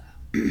 Elsa.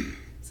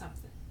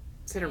 Something.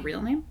 Is that her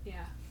real name?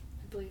 Yeah,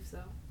 I believe so.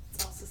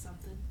 It's Elsa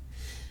something.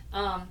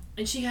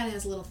 And she kind of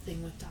has a little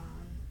thing with Dom.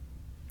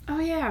 Oh,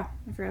 yeah.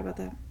 I forgot about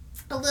that.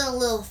 A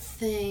little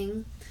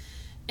thing.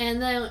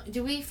 And then,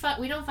 we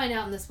don't find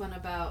out in this one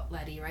about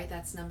Letty, right?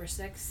 That's number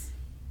 6?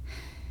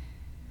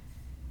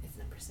 It's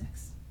number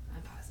 6.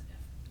 I'm positive.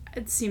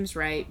 It seems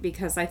right,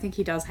 because I think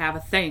he does have a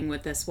thing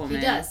with this woman.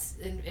 He does.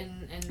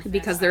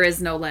 Because there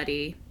is no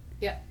Letty.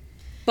 Yep.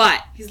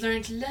 But... he's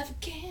learning to love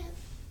again.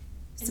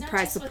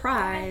 Surprise,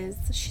 surprise.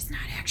 She's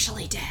not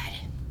actually dead.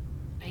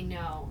 I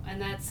know.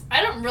 And that's...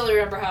 I don't really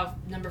remember how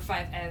number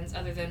 5 ends,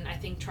 other than, I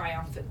think,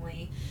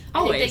 triumphantly.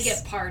 Always. I think they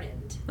get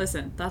pardoned.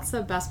 Listen, that's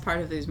the best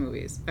part of these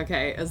movies,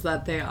 okay? Is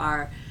that they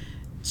are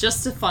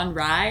just a fun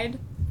ride.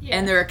 Yeah.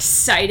 And they're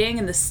exciting,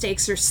 and the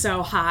stakes are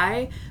so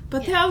high,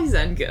 but they always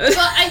end good.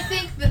 Well, I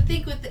think the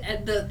thing with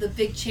the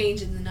big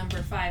change in the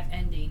number 5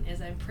 ending is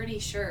I'm pretty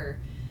sure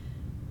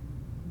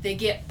they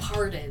get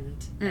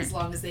pardoned as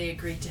long as they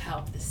agree to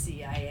help the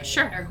CIA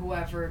or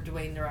whoever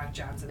Dwayne "The Rock"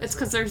 Johnson is. It's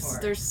because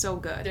they're so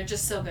good. They're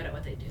just so good at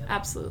what they do.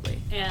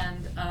 Absolutely.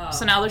 And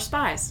so now they're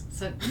spies.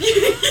 So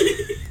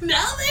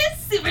now they're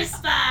super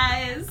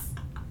spies.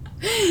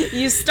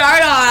 You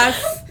start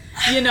off,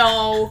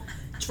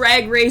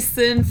 drag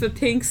racing for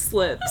pink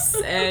slips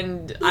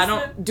and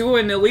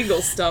doing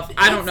illegal stuff.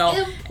 I don't know.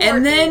 Important.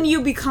 And then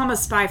you become a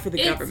spy for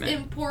the government. It's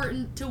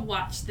important to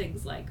watch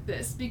things like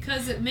this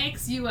because it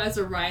makes you as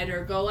a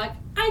writer go like,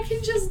 I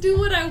can just do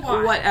what I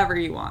want. Whatever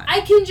you want.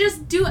 I can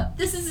just do it.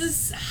 This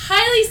is a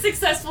highly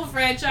successful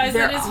franchise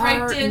that has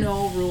raked in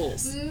no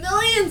rules.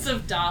 Millions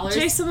of dollars.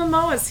 Jason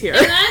Momoa's here.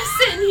 And I'm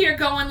sitting here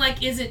going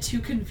like, is it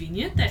too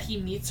convenient that he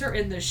meets her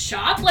in the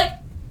shop? Like,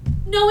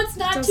 no, it's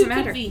not too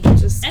convenient.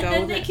 Just and go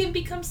then they can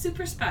become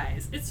super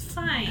spies. It's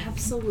fine.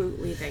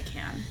 Absolutely, they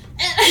can.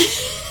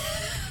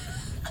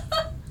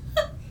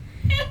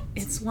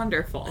 It's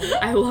wonderful.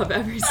 I love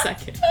every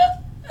second.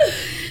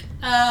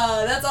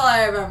 That's all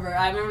I remember.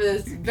 I remember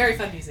there's very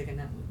fun music in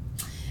that movie.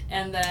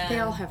 And then they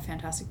all have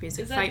fantastic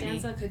music. Is that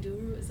Danza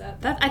Kuduro? Is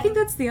that I think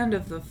that's the end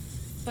of the...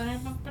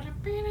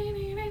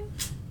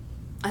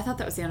 I thought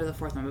that was the end of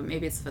the 4th one, but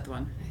maybe it's the 5th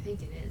one. I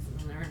think it is.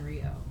 And they're in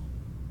Rio.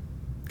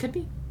 Could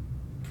be.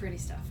 Pretty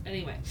stuff.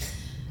 Anyway,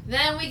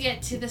 then we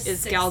get to the 6th one.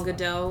 Is Gal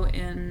Gadot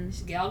in...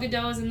 Gal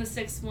Gadot is in the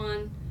 6th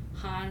one.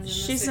 Han's in the 6th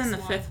one. She's in the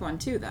 5th one,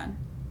 too, then.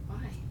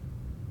 Why?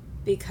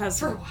 Because...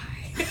 For why?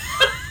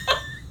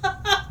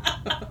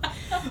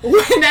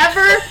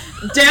 Whenever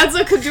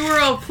Danza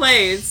Kuduro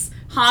plays,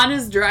 Han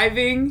is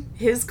driving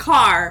his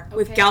car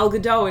with Gal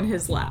Gadot in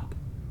his lap.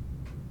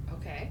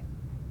 Okay.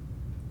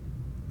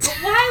 But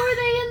why were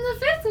they in the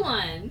 5th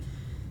one?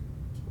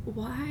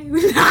 Why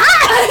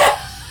not?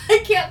 I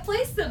can't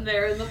place them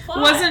there in the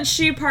plot. Wasn't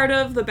she part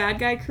of the bad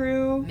guy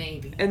crew?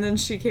 Maybe. And then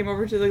she came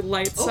over to the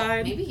light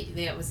side? Maybe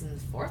it was in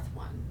the 4th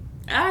one.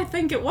 I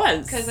think it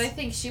was. Because I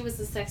think she was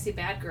the sexy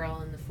bad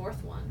girl in the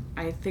 4th one.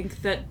 I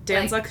think that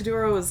Danza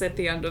Kuduro was at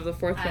the end of the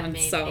 4th one,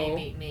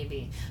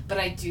 Maybe. But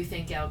I do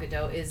think Gal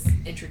Gadot is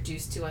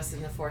introduced to us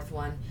in the 4th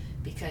one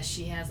because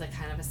she has like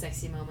kind of a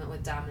sexy moment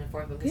with Dom in the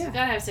 4th one. Because you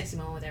gotta have a sexy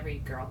moment with every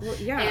girl. Well,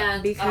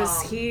 and,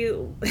 because he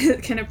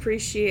can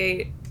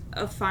appreciate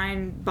a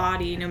fine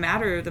body no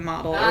matter the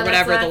model or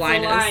whatever the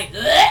line is.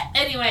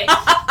 Anyway,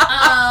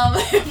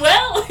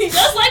 well, he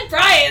does like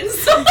Brian,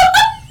 so...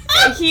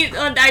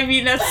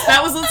 that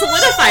was what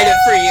solidified it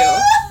for you.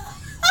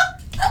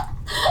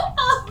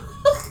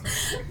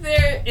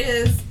 There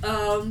is,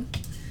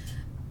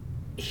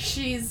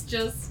 she's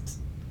just,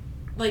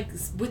 like,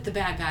 with the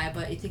bad guy,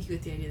 but I think you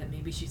get the idea that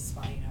maybe she's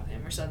spying on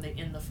him or something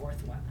in the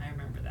 4th one. I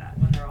remember that,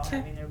 when they're all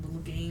having their little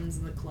games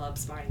in the club,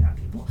 spying on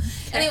people.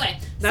 Anyway.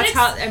 That's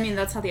how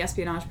the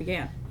espionage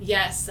began.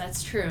 Yes,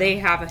 that's true. They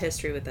have a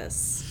history with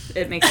this.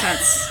 It makes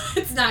sense.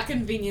 It's not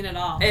convenient at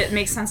all. It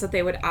makes sense that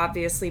they would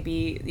obviously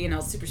be,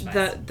 super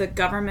spies. The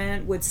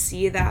government would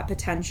see that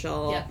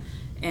potential. Yep.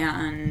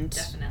 And...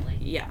 Definitely.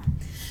 Yeah.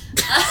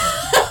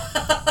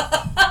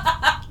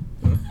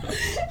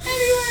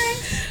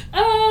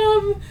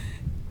 Anyway,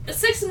 the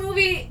 6th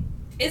movie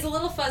is a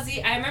little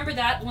fuzzy. I remember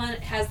that one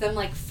has them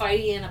like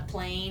fighting in a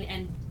plane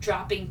and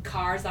dropping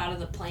cars out of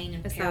the plane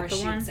and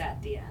parachutes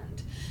at the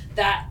end.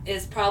 That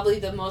is probably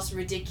the most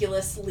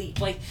ridiculous leap.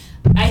 Like,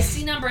 I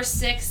see number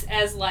 6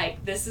 as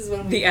like this is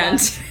when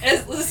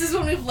this is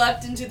when we've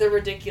leapt into the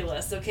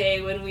ridiculous.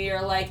 Okay, when we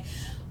are like,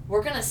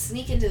 we're gonna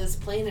sneak into this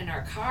plane in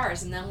our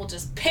cars and then we'll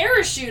just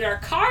parachute our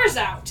cars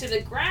out to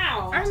the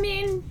ground. I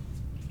mean,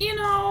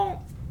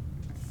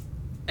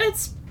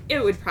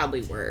 it would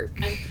probably work.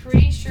 I'm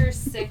pretty sure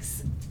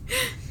 6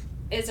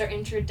 is our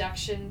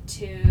introduction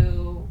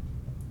to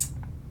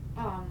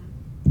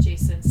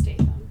Jason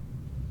Statham.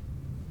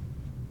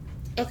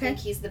 I think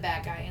he's the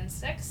bad guy in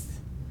 6th.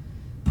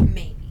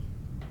 Maybe.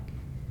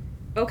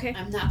 Okay.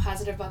 I'm not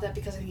positive about that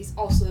because I think he's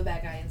also the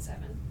bad guy in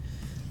 7.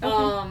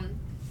 Okay.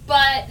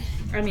 But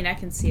I mean, I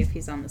can see if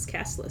he's on this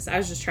cast list. I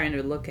was just trying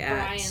to look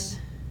at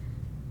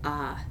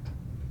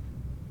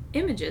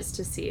images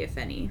to see if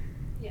any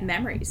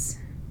memories.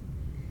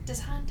 Does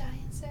Han die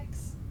in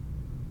 6?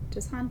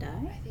 Does Han die?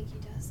 I think he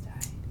does die.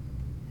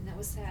 And that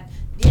was sad.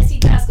 Yes, he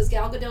does, because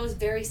Gal Gadot is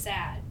very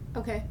sad.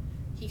 Okay.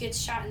 He gets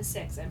shot in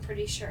 6, I'm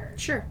pretty sure.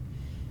 Sure.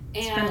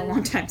 It's been a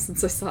long time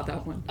since I saw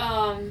that one.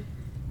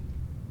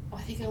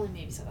 I think I only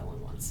maybe saw that one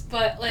once.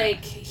 But,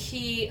 like,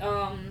 he,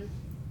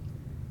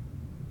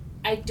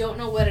 I don't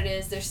know what it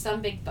is. There's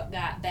some big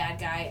bad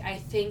guy. I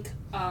think,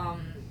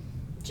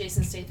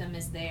 Jason Statham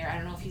is there. I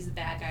don't know if he's the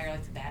bad guy or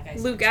like the bad guy.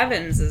 Luke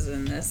Evans is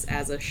in this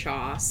as a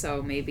Shaw,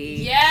 so maybe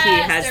he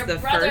yes, has they're the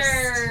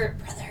first.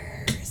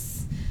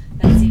 brothers.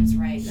 That seems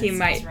right. That He seems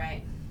might.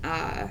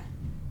 right.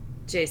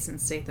 Jason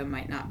Statham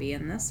might not be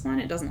in this one.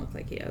 It doesn't look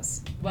like he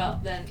is. Well,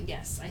 then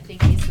yes, I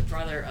think he's the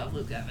brother of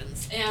Luke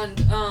Evans,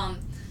 and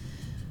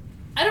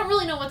I don't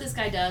really know what this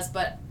guy does,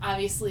 but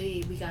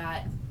obviously we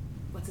got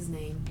what's his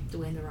name,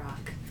 Dwayne the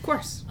Rock. Of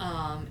course.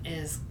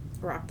 Is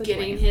Rock the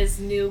getting Dwayne. his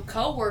new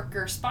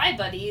co-worker spy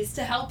buddies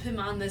to help him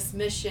on this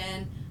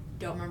mission.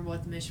 Don't remember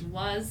what the mission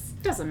was.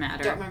 Doesn't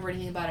matter. Don't remember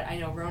anything about it. I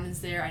know Ronan's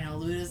there. I know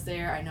Luda's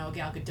there. I know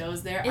Gal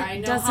Gadot's there. I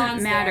know doesn't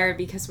Han's matter there.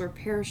 because we're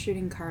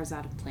parachuting cars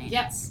out of planes.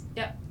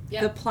 Yep.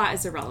 The plot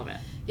is irrelevant.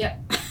 Yep.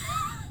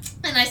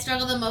 And I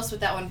struggle the most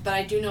with that one, but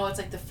I do know it's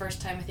like the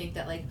first time I think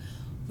that like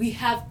we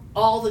have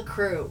all the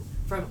crew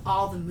from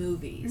all the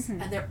movies,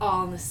 and they're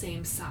all on the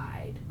same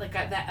side. Like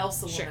that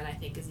Elsa woman, I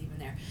think, is even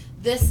there.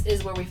 This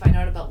is where we find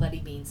out about Letty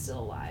being still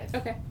alive.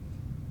 Okay.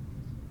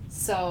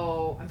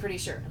 So I'm pretty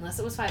sure, unless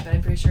it was 5, but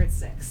I'm pretty sure it's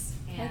 6.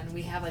 And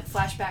we have like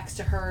flashbacks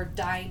to her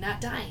dying,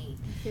 not dying.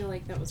 I feel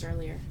like that was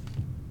earlier.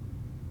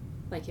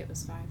 Like it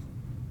was 5.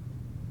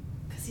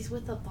 Because he's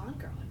with the blonde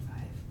girl in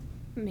 5.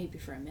 Maybe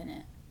for a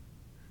minute.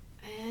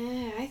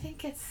 I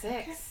think it's 6.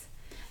 Okay.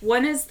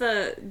 One is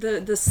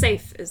the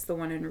safe is the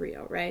one in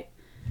Rio, right?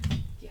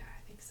 Yeah,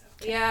 I think so.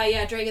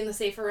 Yeah, dragging the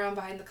safe around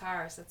behind the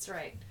cars. That's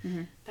right.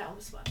 Mm-hmm. That one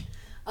was fun.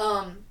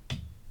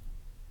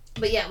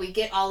 But yeah, we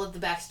get all of the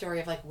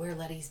backstory of like where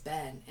Letty's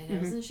been,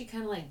 and wasn't she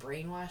kind of like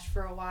brainwashed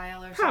for a while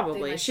or something?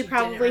 Probably. Like she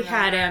probably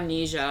had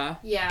amnesia.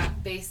 Yeah,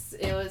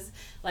 it was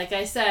like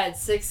I said,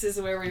 6 is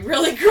where we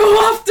really go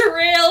off the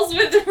rails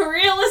with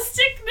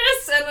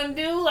realisticness and a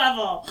new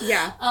level.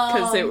 Yeah,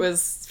 because it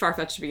was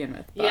far-fetched to begin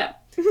with. But. Yeah.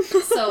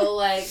 So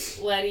like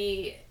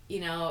Letty,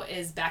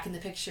 is back in the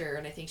picture,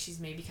 and I think she's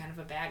maybe kind of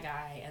a bad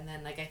guy, and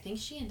then like I think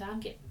she and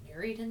Dom get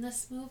married in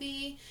this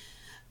movie,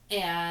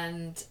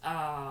 and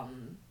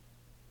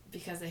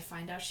because they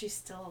find out she's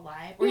still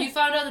alive. Or you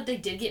found out that they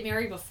did get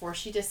married before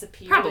she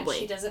disappeared. Probably.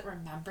 And she doesn't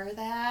remember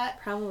that.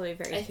 Probably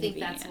very I think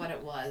that's what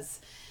it was.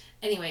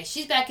 Anyway,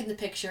 she's back in the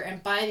picture,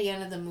 and by the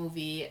end of the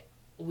movie,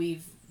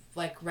 we've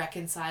like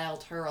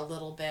reconciled her a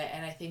little bit,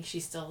 and I think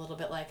she's still a little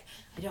bit like,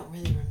 I don't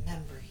really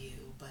remember you,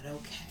 but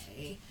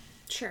okay.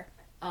 Sure.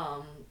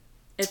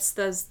 It's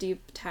those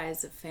deep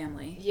ties of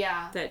family.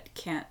 Yeah. That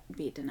can't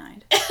be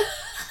denied.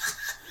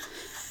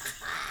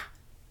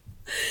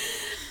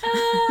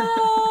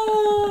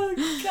 Oh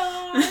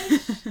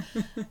gosh.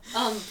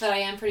 But I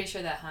am pretty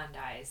sure that Han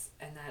dies,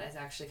 and that is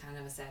actually kind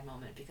of a sad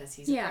moment because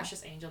he's a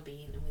precious angel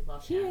being, and we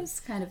love him. He is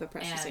kind of a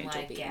precious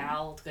angel being. And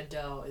Gal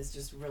Gadot is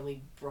just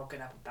really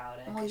broken up about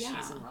it because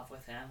she's in love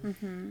with him.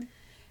 Mm-hmm.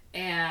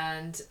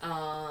 And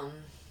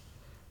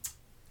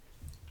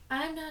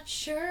I'm not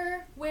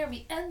sure where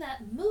we end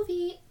that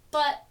movie,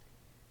 but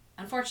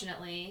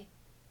unfortunately,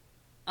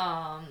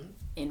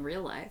 in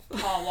real life,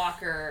 Paul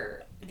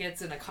Walker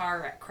gets in a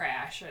car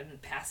crash and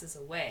passes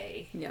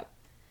away. Yep.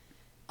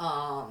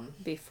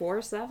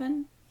 Before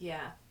 7?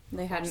 Yeah.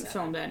 They hadn't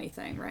filmed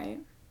anything, right?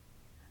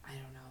 I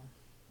don't know.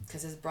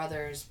 Because his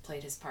brothers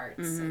played his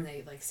parts, and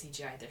they, like,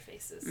 CGI'd their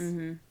faces.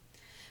 Mm-hmm.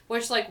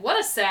 Which, like, what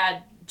a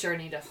sad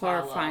journey to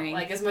follow. Horrifying.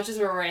 Like, as much as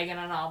we're ragging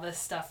on all this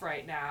stuff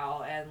right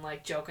now and,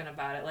 like, joking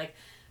about it, like,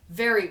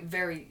 very,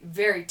 very,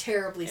 very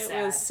terribly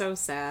sad. It was so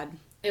sad.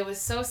 It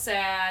was so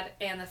sad,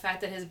 and the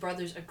fact that his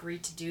brothers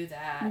agreed to do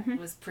that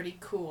was pretty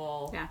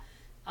cool. Yeah.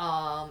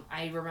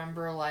 I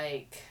remember,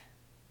 like,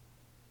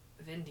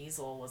 Vin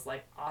Diesel was,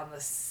 like, on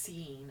the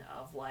scene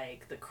of,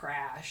 like, the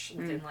crash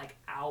within, like,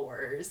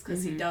 hours,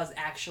 because he does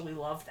actually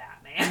love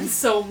that man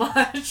so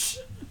much.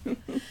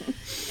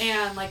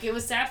 And, like, it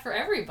was sad for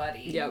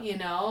everybody, you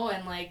know?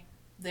 And, like,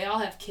 they all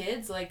have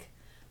kids. Like,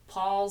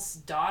 Paul's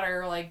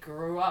daughter, like,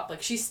 grew up.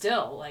 Like, she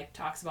still, like,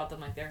 talks about them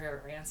like they're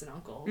her aunts and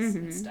uncles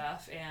and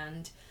stuff.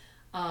 And,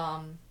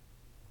 I'm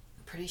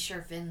pretty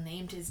sure Vin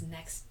named his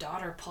next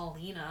daughter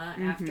Paulina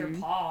after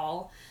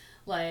Paul.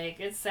 Like,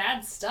 it's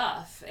sad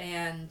stuff.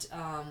 And,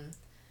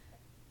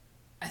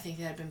 I think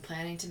they had been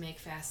planning to make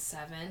Fast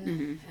 7,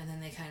 and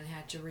then they kind of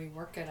had to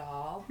rework it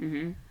all.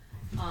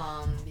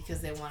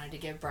 Because they wanted to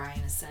give Brian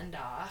a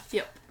send-off.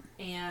 Yep.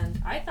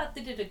 And I thought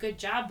they did a good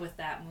job with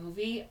that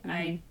movie.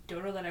 I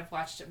don't know that I've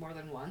watched it more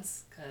than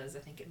once, because I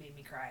think it made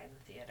me cry in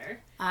the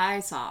theater. I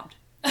sobbed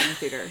in the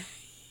theater.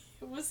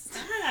 It was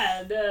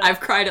sad. I've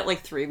cried at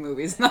like 3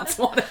 movies, and that's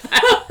one of them.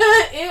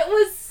 It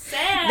was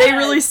sad. They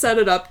really set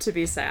it up to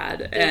be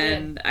sad. They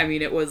and did. I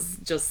mean, it was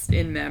just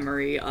in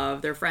memory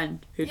of their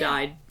friend who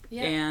died.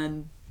 Yeah.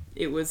 And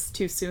it was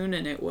too soon,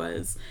 and it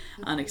was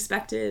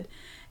unexpected,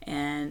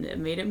 and it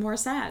made it more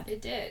sad.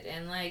 It did.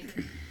 And, like,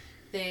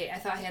 I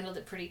thought handled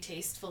it pretty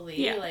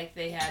tastefully. Yeah. Like,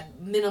 they had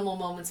minimal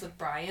moments with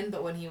Brian,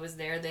 but when he was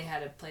there, they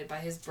had it played by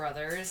his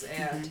brothers,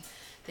 and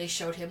they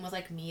showed him with,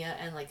 like, Mia,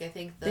 and, like, I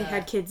think they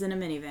had kids in a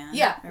minivan.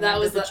 Yeah, I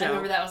remember that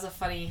joke. was a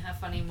funny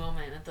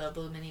moment at the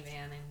blue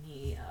minivan, and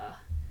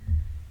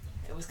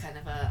it was kind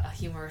of a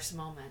humorous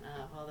moment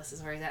of, well, this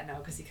is where he's at now,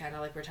 because he kind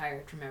of like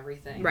retired from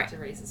everything to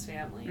raise his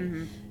family,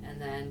 and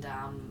then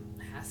Dom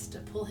has to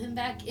pull him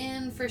back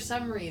in for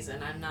some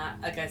reason. I'm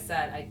not, like I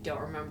said, I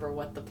don't remember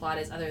what the plot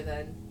is other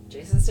than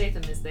Jason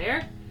Statham is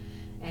there,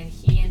 and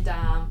he and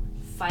Dom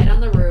fight on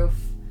the roof,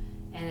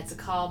 and it's a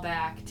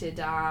callback to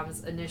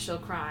Dom's initial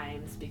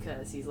crimes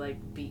because he's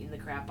like beating the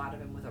crap out of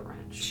him with a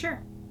wrench.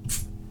 Sure.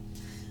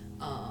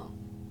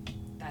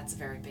 That's a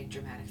very big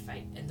dramatic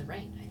fight in the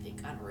rain, I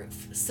think, on a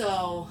roof.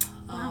 So,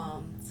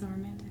 wow, so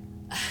romantic.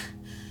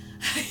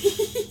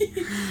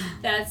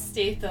 That's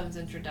Statham's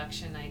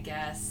introduction, I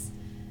guess.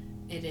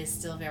 It is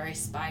still very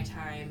spy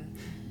time.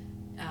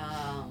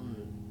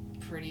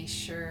 Pretty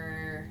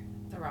sure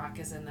The Rock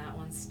is in that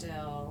one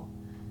still.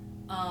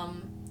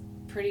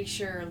 Pretty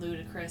sure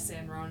Ludacris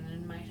and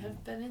Ronan might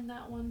have been in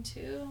that one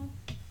too.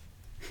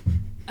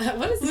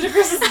 What is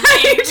Ludacris'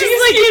 name? Just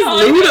like he's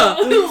Luda.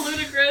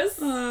 Ludacris.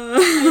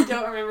 I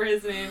don't remember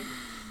his name.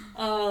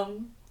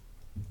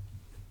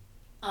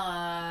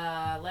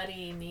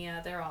 Letty,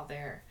 Mia, they're all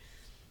there.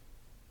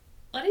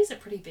 Letty's a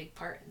pretty big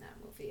part in that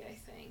movie, I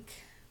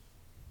think.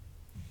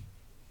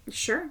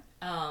 Sure.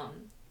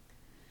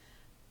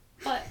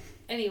 But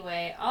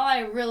anyway, all I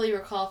really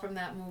recall from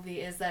that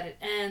movie is that it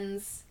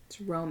ends... It's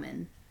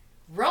Roman.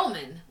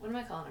 Roman? What am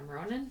I calling him?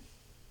 Ronan?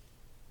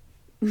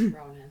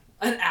 Ronan.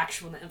 An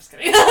actual name. I'm just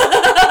kidding.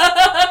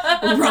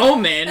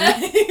 Roman?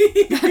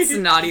 That's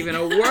not even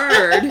a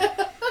word.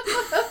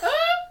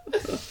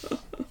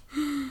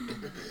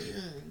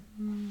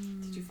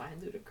 Did you find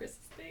Ludacris'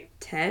 name?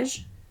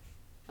 Tej?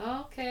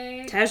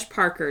 Okay. Tej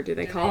Parker. Do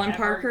they call him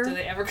Parker? Do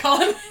they ever call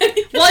him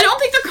anything? Well, I don't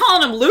think they're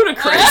calling him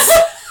Ludacris.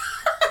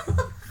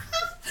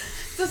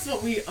 That's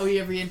what we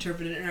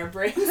reinterpret it in our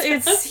brains.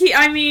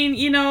 I mean,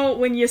 you know,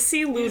 when you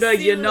see Luda,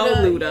 you know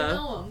Luda. You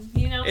know him.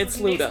 You know, it's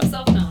he Luda. makes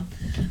himself known.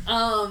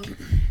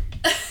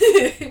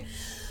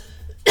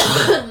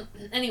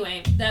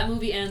 Anyway, that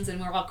movie ends and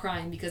we're all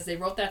crying because they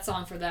wrote that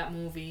song for that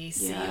movie,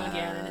 See You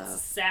Again, and it's a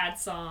sad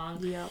song.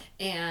 Yeah.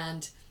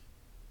 And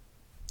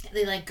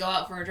they like go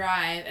out for a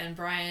drive and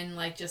Brian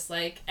just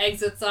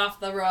exits off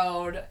the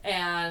road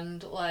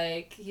and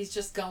he's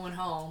just going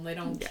home. They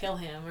don't kill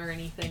him or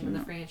anything in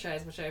the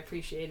franchise, which I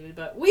appreciated,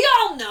 but we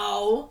all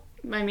know.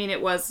 I mean,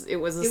 it was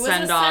a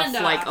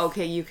send-off,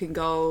 okay, you can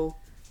go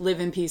live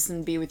in peace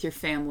and be with your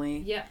family.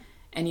 Yeah.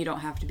 And you don't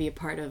have to be a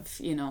part of,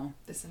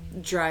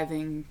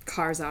 driving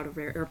cars out of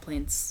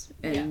airplanes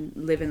and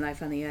living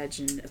life on the edge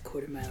and a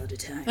quarter mile at a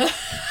time.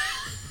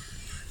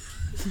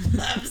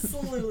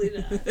 Absolutely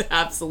not.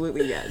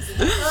 Absolutely, yes.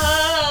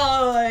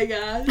 Oh my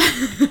god.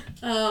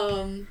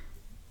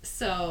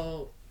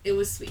 So it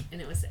was sweet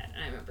and it was sad,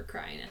 and I remember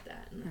crying at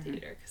that in the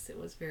theater because it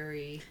was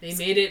they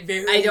made it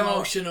very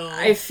emotional.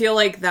 I feel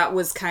like that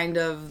was kind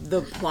of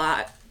the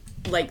plot.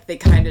 They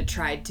kind of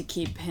tried to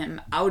keep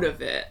him out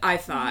of it, I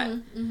thought.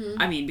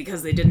 I mean,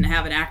 because they didn't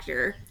have an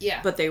actor. Yeah.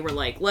 But they were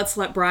let's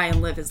let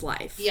Brian live his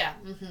life. Yeah.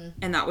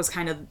 And that was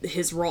kind of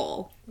his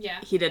role. Yeah.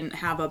 He didn't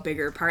have a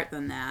bigger part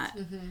than that.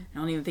 I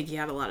don't even think he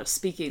had a lot of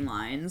speaking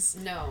lines.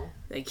 No.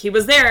 He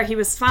was there, he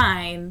was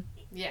fine.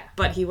 Yeah.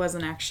 But he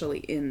wasn't actually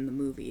in the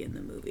movie.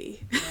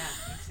 Yeah,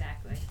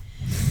 exactly.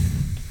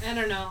 I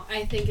don't know.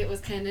 I think it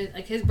was kind of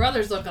his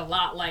brothers look a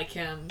lot like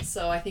him,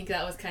 so I think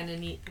that was kind of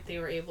neat that they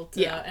were able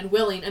to and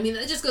willing. I mean,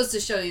 it just goes to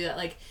show you that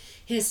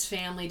his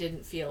family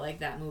didn't feel like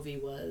that movie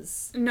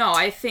was. No,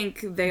 I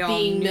think they all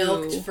being knew.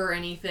 Milked for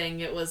anything.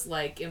 It was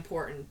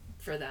important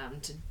for them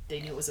to. They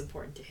knew it was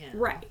important to him.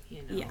 Right.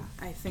 Yeah,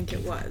 I think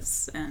it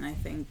was, and I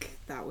think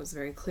that was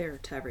very clear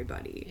to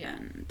everybody,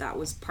 and that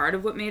was part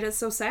of what made it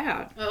so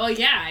sad. Oh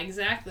yeah,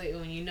 exactly.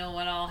 When you know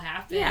what all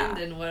happened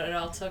and what it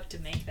all took to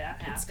make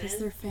that happen. It's because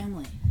they're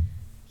family.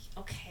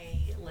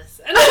 Okay,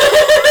 listen.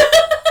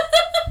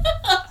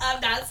 I'm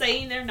not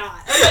saying they're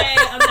not. Okay,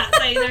 I'm not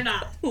saying they're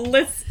not.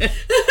 Listen,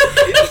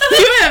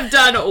 you have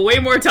done way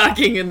more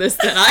talking in this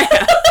than I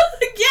have.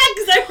 Yeah,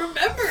 because I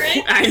remember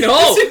it. I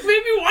know. You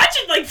made me watch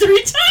it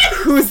 3 times.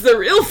 Who's the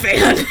real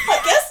fan?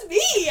 I guess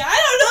me. I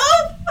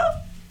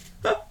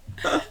don't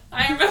know.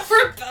 I remember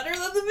it better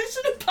than the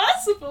Mission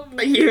Impossible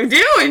movie. You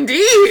do,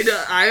 indeed.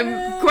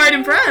 I'm quite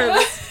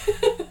impressed.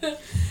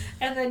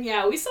 And then,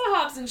 we saw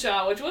Hobbs and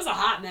Shaw, which was a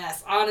hot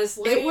mess,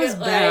 honestly. It was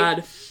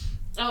bad.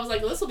 I was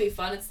like, this will be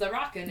fun. It's The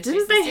Rock. And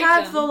didn't they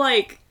have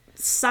the,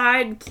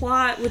 side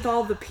plot with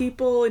all the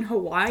people in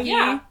Hawaii?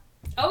 Yeah.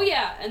 Oh,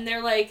 yeah. And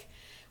they're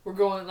we're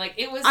going,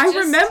 it was I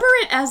remember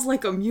it as,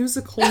 a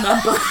musical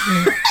number.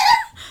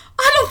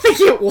 I don't think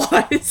it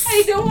was.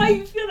 I know why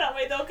you feel that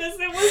way, though, because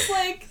it was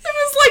It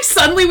was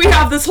suddenly we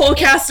have this whole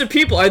cast of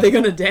people. Are they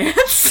going to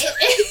dance?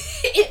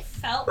 It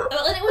felt...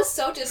 And it was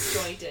so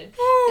disjointed.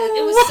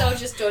 It was so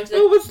disjointed.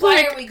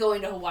 Why are we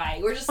going to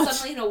Hawaii? We're just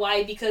suddenly in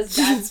Hawaii because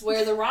that's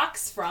where The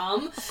Rock's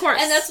from. Of course.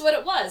 And that's what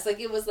it was.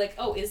 It was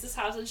oh, is this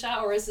Hobbs and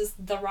Shaw or is this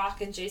The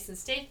Rock and Jason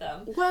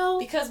Statham? Well...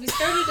 Because we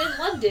started in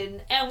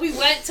London and we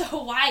went to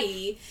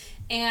Hawaii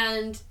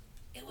and...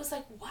 it was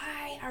like,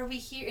 why are we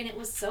here? And it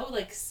was so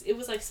like, it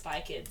was like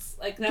Spy Kids.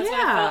 Like, that's what I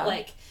Yeah. felt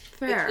like.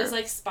 Fair. It was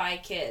like Spy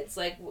Kids.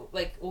 Like,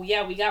 well,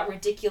 yeah, we got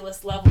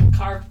ridiculous level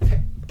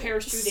parachuting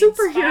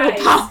Superhero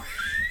spies. power.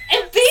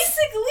 And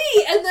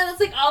basically, and then it's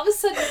like all of a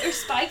sudden they're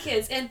Spy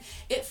Kids, and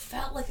it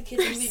felt like a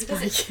kids movie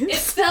because it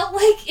felt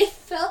like a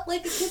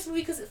kids movie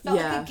because it felt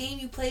like a game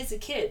you play as a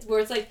kid, where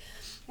it's like,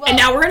 well, and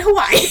now we're in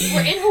Hawaii.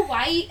 We're in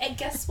Hawaii, and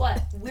guess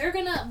what? We're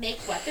gonna make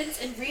weapons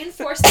and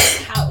reinforce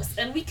this house,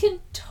 and we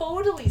can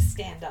totally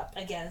stand up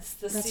against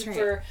the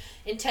super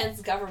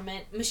intense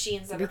government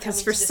machines that are coming to destroy us.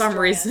 Because for some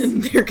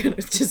reason they're gonna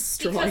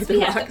destroy because the we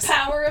rocks. have the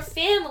power of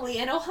family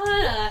and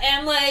Ohana,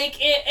 and like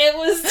it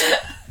was, and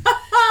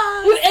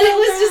it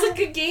was just like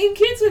a game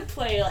kids would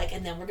play, like,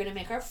 and then we're gonna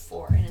make our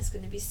fort, and it's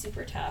gonna be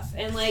super tough,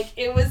 and like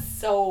it was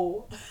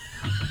so.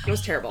 It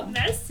was terrible.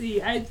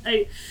 Messy.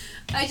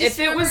 I just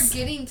remember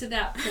getting to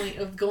that point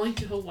of going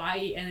to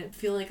Hawaii and it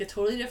feeling like a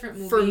totally different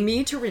movie. For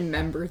me to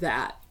remember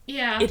that,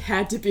 yeah, it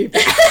had to be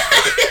bad.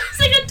 It was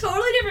like a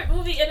totally different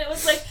movie, and it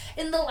was like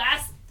in the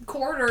last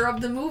quarter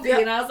of the movie,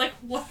 and I was like,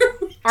 "What are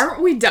we?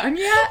 Aren't we done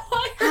yet?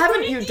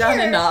 Haven't you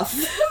done enough?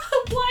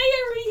 Why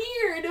are we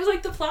here?" And it was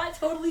like the plot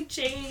totally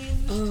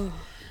changed.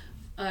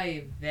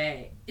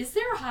 Is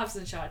there a Hobbs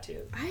and Shaw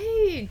 2?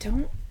 I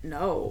don't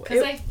know.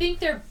 Because I think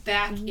they're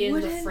back in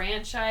the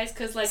franchise.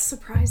 Because like,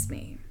 surprised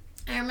me.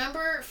 I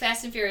remember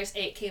Fast and Furious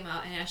 8 came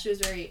out, and Ashley was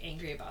very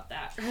angry about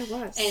that. I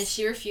was. And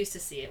she refused to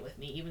see it with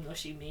me, even though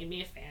she made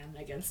me a fan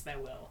against my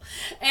will.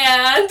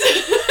 And...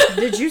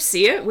 Did you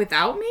see it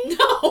without me?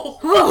 No!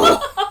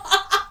 Oh.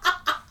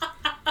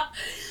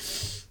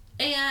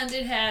 And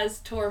it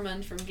has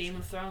Tormund from Game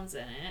of Thrones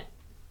in it.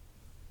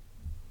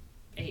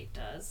 8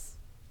 does.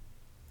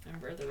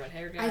 Remember the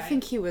red-haired guy? I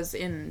think he was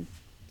in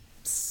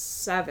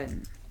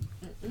 7.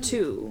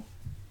 2.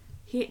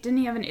 Didn't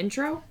he have an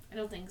intro? I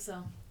don't think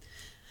so.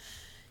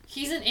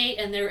 He's in 8,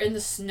 and they're in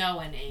the snow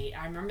in 8.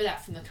 I remember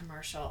that from the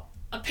commercial.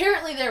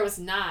 Apparently there was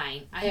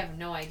 9. I have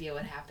no idea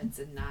what happens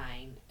in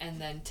 9.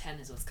 And then 10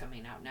 is what's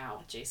coming out now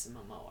with Jason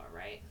Momoa,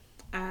 right?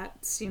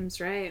 That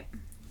seems right.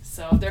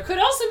 So there could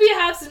also be a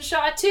Hobbs and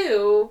Shaw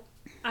 2.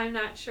 I'm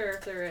not sure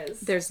if there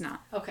is. There's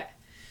not. Okay.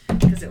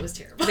 Because it was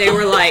terrible. They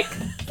were like,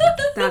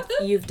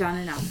 you've done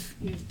enough.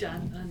 You've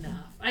done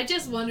enough. I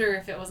just wonder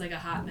if it was like a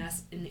hot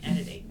mess in the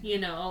editing. You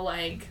know,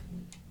 like...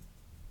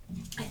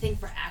 I think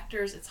for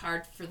actors, it's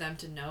hard for them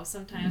to know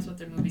sometimes what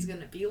their movie's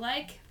going to be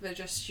like. They're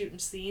just shooting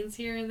scenes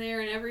here and there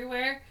and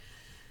everywhere.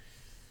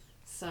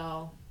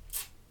 So,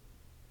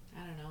 I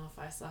don't know. If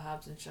I saw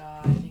Hobbs and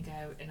Shaw,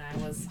 and I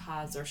was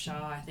Hobbs or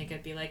Shaw, I think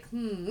I'd be like,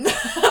 maybe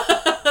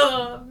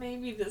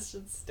this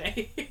should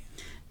stay.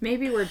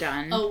 Maybe we're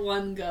done. A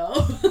one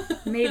go.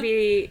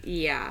 Maybe,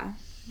 yeah.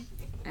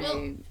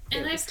 Well,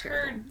 and I've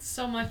heard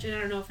so much, and I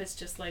don't know if it's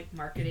just like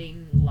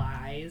marketing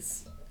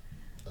lies,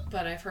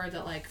 but I've heard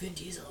that like Vin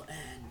Diesel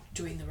and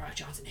Dwayne The Rock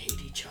Johnson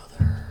hate each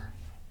other.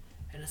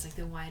 And it's like,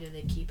 then why do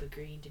they keep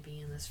agreeing to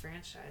be in this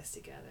franchise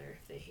together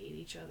if they hate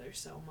each other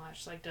so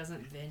much? Like,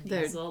 doesn't Vin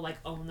Diesel like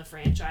own the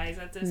franchise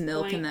at this point?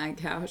 Milking that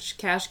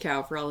cash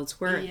cow for all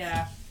it's worth.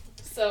 Yeah.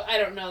 So I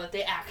don't know that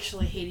they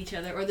actually hate each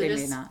other, or they're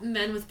just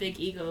men with big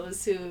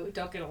egos who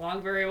don't get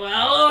along very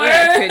well. Or...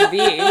 Yeah, it could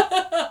be.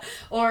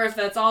 Or if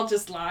that's all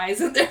just lies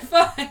and they're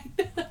fine.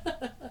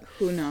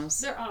 Who knows?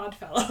 They're odd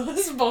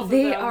fellows, both of them.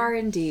 They are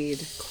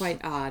indeed quite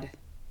odd.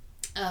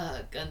 Oh,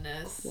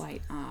 goodness.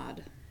 Quite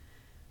odd.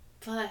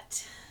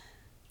 But,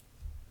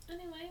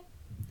 anyway,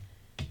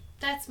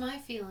 that's my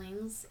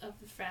feelings of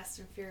the Fast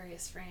and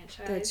Furious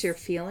franchise. That's your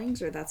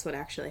feelings, or that's what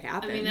actually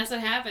happened? I mean, that's what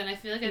happened. I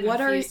feel like I've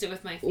confused it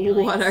with my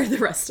feelings. What are the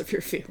rest of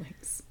your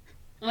feelings?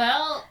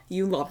 Well...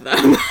 You love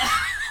them.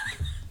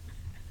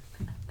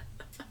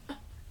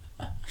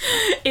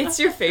 It's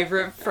your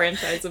favorite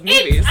franchise of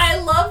movies. I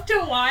love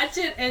to watch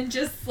it and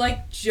just,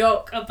 like,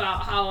 joke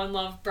about how in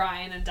love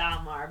Brian and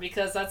Dom are,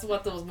 because that's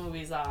what those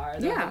movies are.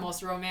 They're the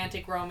most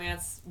romantic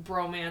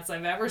bromance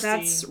I've ever seen.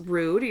 That's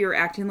rude. You're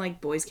acting like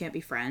boys can't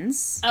be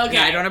friends. Okay.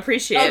 I don't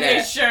appreciate it.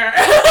 Okay, sure.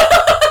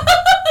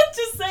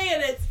 Just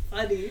saying, it's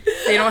funny.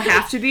 They don't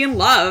have to be in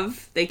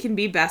love. They can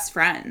be best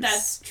friends.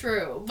 That's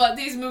true. But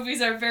these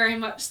movies are very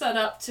much set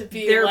up to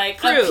be,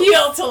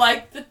 appeal to,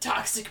 like, the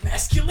toxic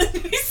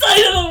masculinity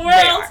side of the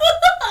world.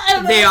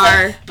 They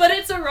are. But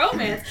it's a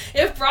romance.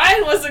 If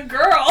Brian was a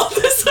girl,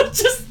 this would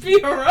just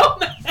be a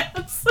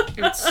romance.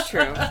 It's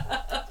true.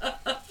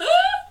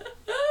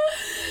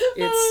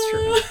 It's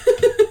true.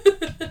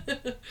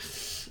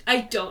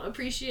 I don't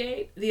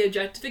appreciate the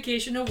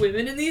objectification of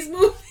women in these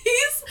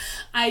movies.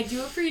 I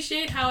do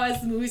appreciate how, as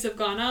the movies have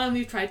gone on,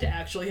 we've tried to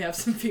actually have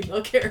some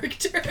female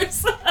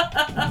characters.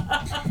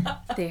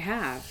 They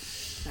have.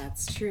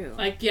 That's true.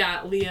 Like,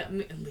 yeah, Mia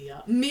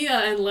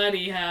and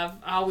Letty have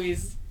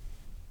always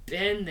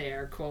been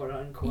there, quote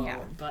unquote. Yeah.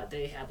 But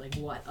they had, like,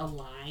 what, a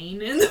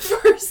line in the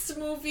first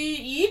movie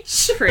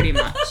each? Pretty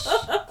much.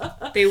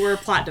 They were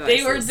plot devices.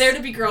 They were there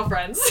to be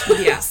girlfriends.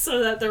 Yeah.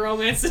 So that the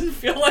romance didn't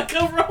feel like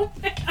a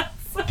romance.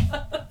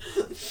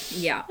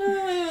 Yeah.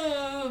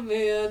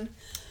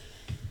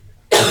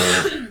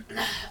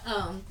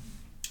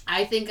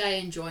 I think I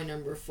enjoy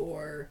number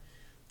 4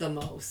 the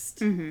most.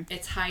 Mm-hmm.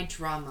 It's high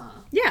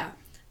drama. Yeah.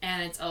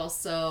 And it's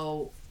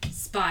also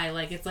spy,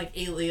 like, it's like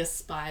Alias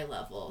spy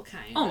level,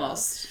 kind of.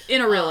 Almost.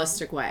 In a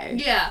realistic way.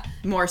 Yeah.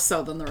 More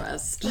so than the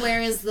rest.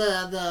 Whereas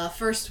the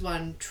first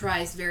one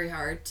tries very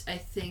hard, I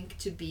think,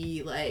 to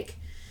be like,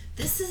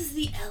 this is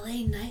the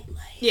LA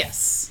nightlife.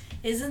 Yes.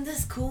 Isn't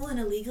this cool and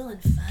illegal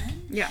and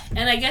fun? Yeah.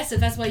 And I guess if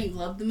that's why you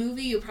love the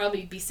movie, you'll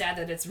probably be sad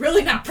that it's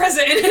really not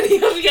present in any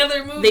of the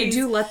other movies. They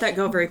do let that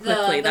go very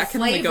quickly. That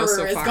can only go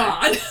so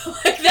far. The flavor is gone.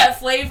 Like, that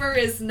flavor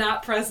is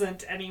not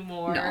present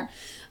anymore. No.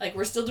 Like,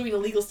 we're still doing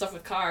illegal stuff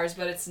with cars,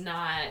 but it's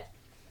not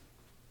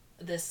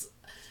this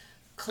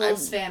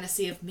close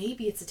fantasy of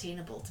maybe it's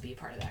attainable to be a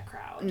part of that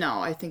crowd. No,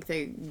 I think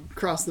they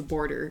cross the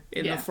border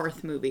in the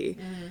 4th movie.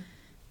 Mm-hmm.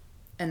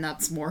 And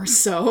that's more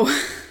so.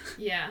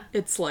 Yeah.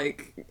 It's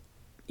like,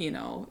 you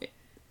know,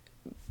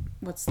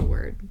 what's the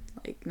word?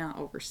 Like, not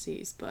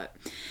overseas, but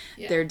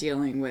they're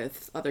dealing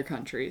with other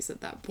countries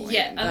at that point.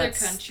 Yeah, other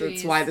countries.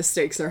 That's why the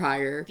stakes are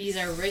higher. These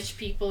are rich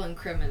people and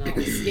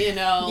criminals, you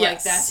know,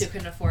 like that's who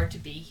can afford to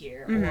be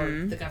here,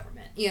 or the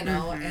government, you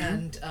know,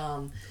 and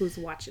who's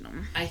watching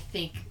them? I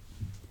think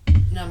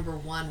number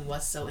 1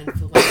 was so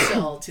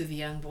influential to the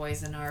young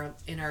boys in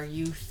our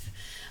youth.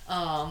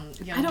 I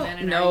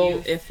don't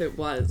know if it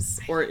was,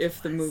 or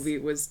if the movie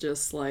was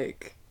just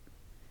like,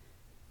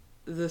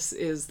 this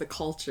is the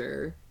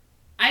culture.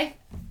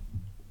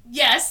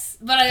 Yes,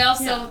 but I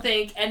also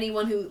think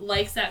anyone who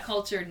likes that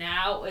culture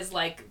now is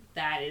like,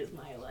 that is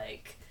my,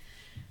 like,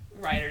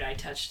 ride or die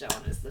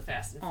touchstone is the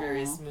Fast and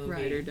Furious movie.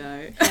 Ride or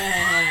die.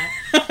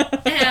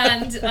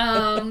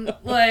 And,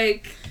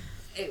 like,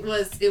 it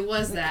was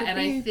that. And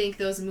I think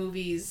those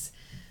movies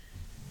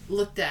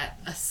looked at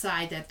a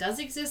side that does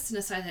exist and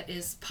a side that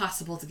is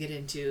possible to get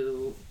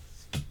into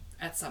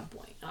at some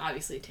point.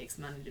 Obviously, it takes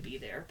money to be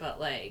there,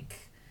 but, like,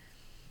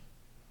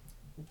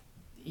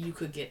 you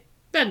could get...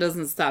 That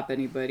doesn't stop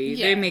anybody.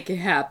 Yeah. They make it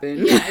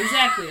happen. Yeah,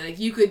 exactly. Like,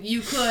 you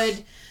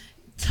could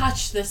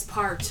touch this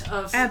part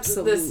of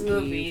this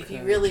movie if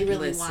you really,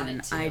 really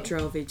wanted to. I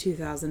drove a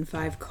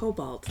 2005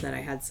 Cobalt that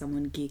I had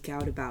someone geek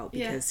out about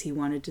because he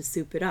wanted to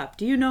soup it up.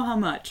 Do you know how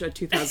much a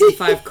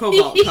 2005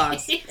 Cobalt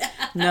costs?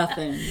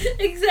 Nothing.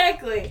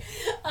 Exactly.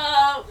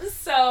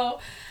 So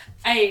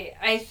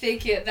I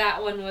think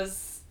that one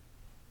was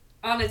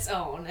on its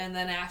own, and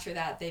then after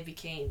that they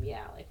became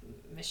like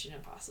Mission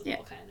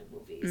Impossible kind of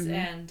movies. Mm-hmm.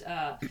 And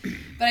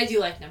but I do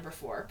like number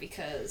 4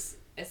 because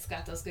it's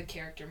got those good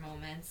character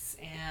moments,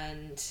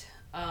 and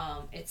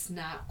it's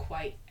not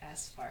quite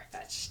as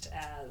far-fetched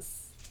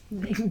as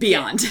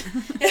Beyond.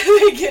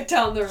 They get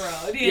down the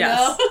road, you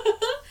know?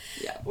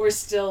 Yeah. We're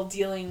still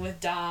dealing with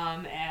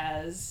Dom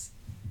as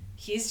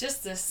he's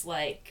just this,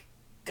 like,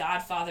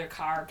 Godfather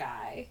car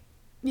guy.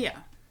 Yeah.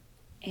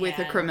 With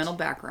a criminal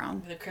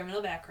background.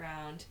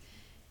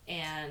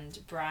 And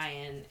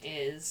Brian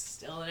is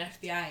still an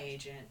FBI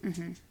agent.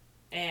 Mm-hmm.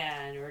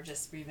 And we're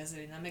just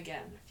revisiting them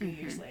again a few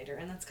years later.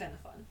 And that's kind of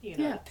fun,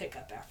 to pick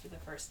up after the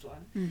first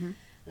one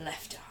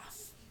left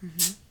off.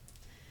 Mm-hmm.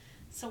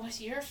 So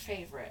what's your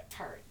favorite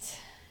part?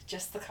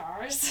 Just the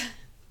cars?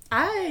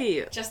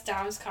 Just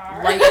Dom's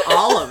car? Like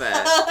all of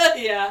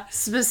it. Yeah.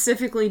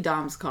 Specifically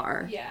Dom's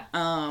car. Yeah.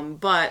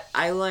 But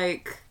I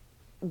like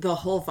the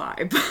whole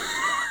vibe.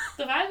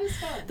 The vibe is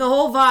fun. The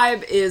whole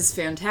vibe is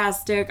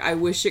fantastic. I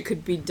wish it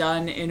could be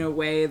done in a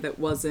way that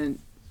wasn't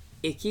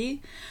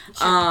icky.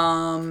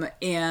 Sure.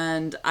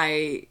 And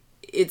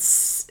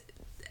it's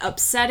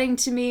upsetting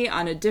to me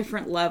on a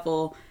different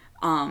level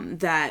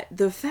that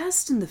the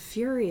Fast and the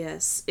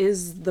Furious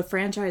is the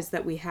franchise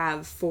that we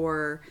have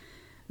for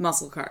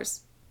muscle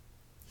cars.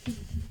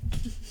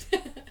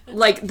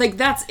 like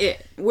that's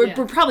it. We're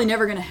probably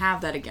never gonna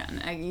have that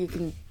again.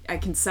 I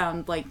can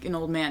sound like an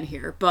old man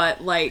here,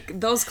 but like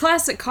those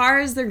classic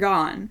cars, they're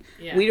gone.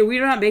 Yeah.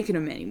 We're not making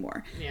them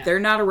anymore. Yeah. They're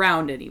not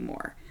around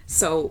anymore.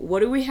 So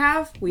what do we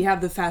have? We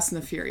have the Fast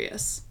and the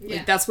Furious. Yeah.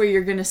 Like that's where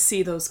you're gonna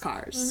see those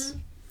cars,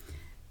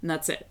 and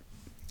that's it.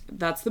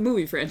 That's the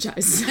movie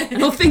franchise. I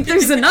don't think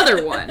there's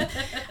another one.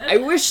 I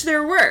wish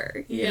there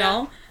were, you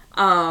know?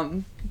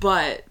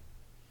 But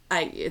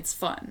it's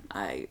fun.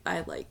 I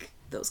like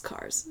those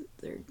cars.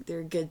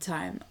 They're a good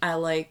time. I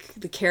like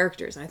the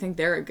characters. I think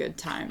they're a good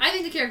time. I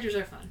think the characters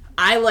are fun.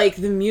 I like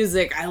the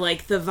music. I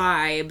like the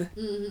vibe.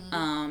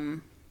 Mm-hmm.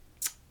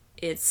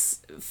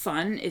 It's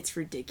fun. It's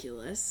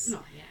ridiculous.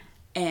 Oh,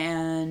 yeah.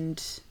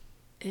 And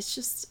it's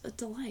just a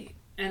delight.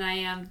 And I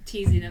am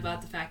teasing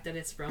about the fact that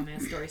it's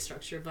romance story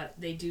structure, but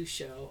they do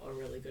show a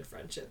really good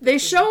friendship. They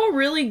show a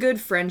really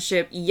good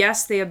friendship.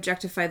 Yes, they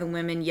objectify the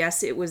women.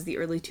 Yes, it was the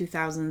early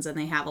 2000s, and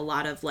they have a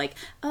lot of, like,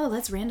 oh,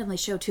 let's randomly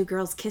show two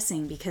girls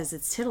kissing because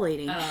it's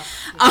titillating.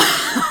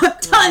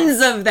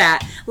 Tons of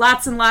that.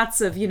 Lots and lots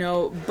of,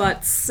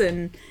 butts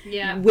and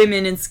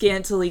women in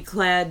scantily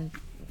clad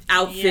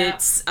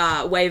outfits,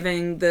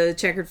 waving the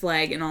checkered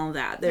flag and all of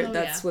that.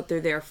 That's what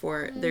they're there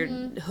for. Mm-hmm. They're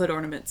hood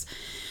ornaments.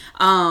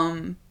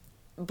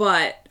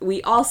 But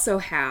we also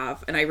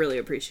have, and I really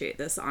appreciate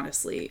this,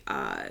 honestly,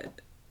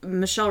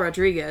 Michelle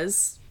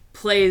Rodriguez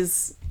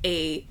plays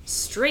a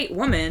straight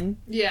woman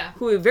Yeah.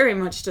 who very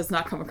much does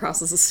not come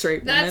across as a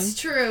straight woman. That's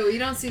true. You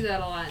don't see that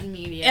a lot in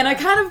media. And I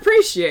kind of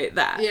appreciate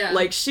that. Yeah.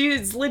 Like,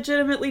 she's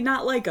legitimately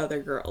not like other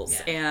girls.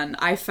 Yeah. And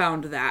I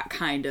found that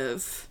kind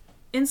of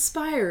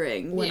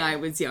inspiring when I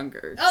was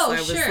younger. Oh, I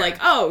was sure. like,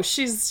 oh,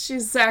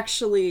 she's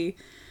actually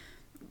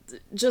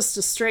just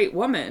a straight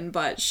woman,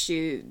 but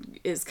she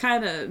is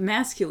kind of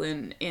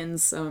masculine in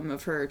some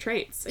of her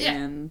traits. Yeah.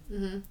 And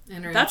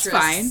And her that's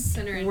fine. interests,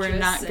 and her We're interests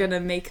not and- going to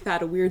make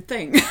that a weird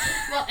thing.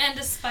 Well, and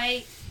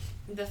despite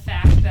the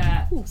fact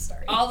that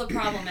Sorry. all the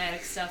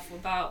problematic stuff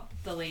about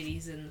the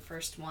ladies in the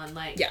first one,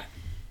 like, Yeah.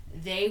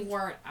 they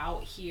weren't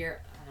out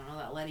here. I don't know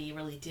that Letty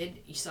really did.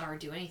 You saw her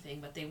do anything,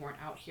 but they weren't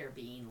out here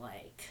being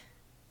like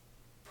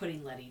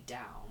putting Letty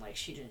down. Like,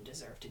 she didn't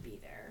deserve to be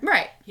there.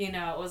 Right. You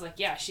know, it was like,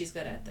 yeah, she's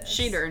good at this.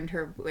 She'd earned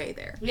her way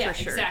there, Yeah,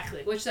 for sure.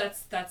 exactly. Which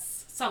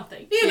that's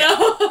something, you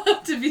know,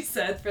 to be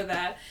said for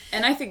that.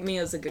 And I think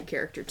Mia's a good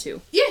character,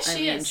 too. Yeah, I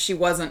she mean, is. she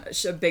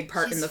wasn't a big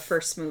part in She's- the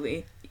first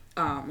movie,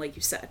 like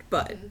you said,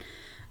 but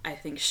I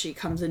think she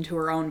comes into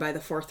her own by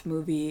the fourth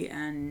movie,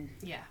 and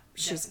Yeah,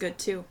 she's definitely. good,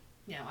 too.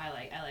 Yeah, I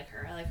like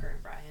her. I like her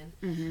and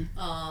Brian.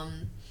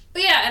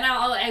 But yeah, and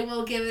I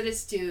will give it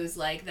its dues.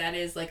 Like, that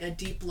is like a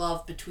deep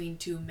love between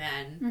two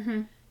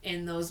men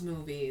in those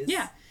movies.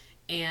 Yeah.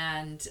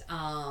 And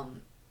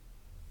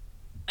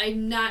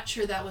I'm not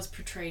sure that was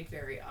portrayed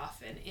very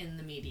often in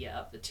the media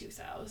of the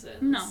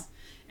 2000s. No.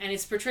 And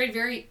it's portrayed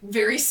very,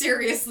 very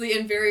seriously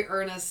and very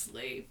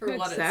earnestly for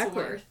what it's Exactly.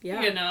 worth.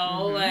 Yeah. You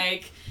know,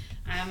 like,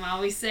 I'm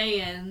always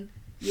saying,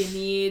 you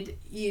need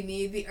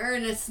the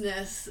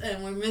earnestness,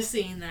 and we're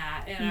missing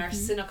that in our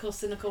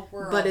cynical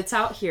world. But it's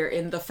out here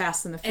in the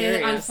Fast and the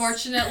Furious. And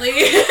unfortunately,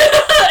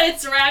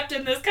 it's wrapped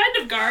in this kind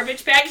of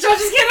garbage package. I'm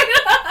just kidding.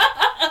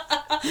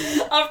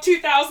 Of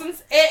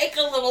 2000s ick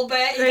a little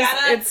bit. You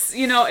gotta...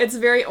 It's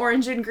very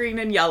orange and green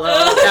and yellow.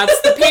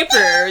 That's the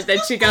paper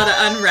that you gotta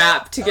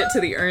unwrap to get to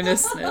the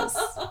earnestness.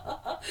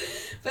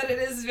 But it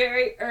is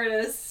very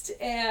earnest,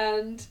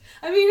 and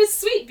I mean, it's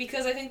sweet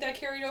because I think that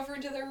carried over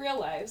into their real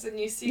lives, and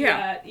you see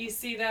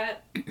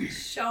that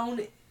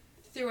shown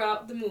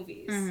throughout the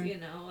movies. You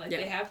know, like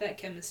they have that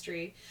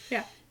chemistry.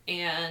 Yeah.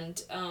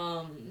 And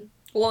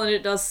well, and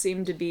it does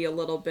seem to be a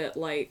little bit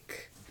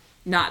like,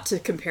 not to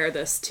compare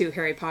this to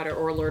Harry Potter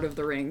or Lord of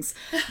the Rings,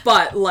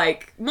 but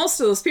like most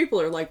of those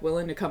people are like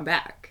willing to come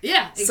back.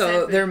 Yeah, exactly.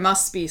 So there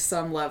must be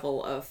some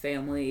level of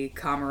family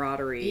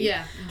camaraderie.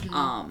 Yeah.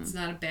 It's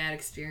not a bad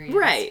experience.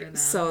 Right. For them.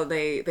 So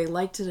they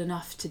liked it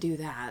enough to do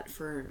that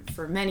for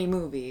many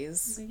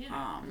movies. Yeah.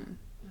 I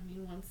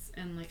mean, once,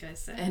 and like I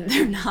said, and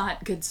they're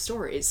not good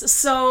stories.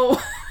 So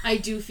I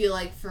do feel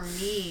like for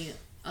me,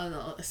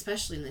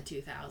 especially in the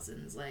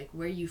 2000s, like,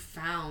 where you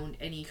found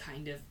any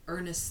kind of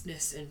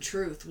earnestness and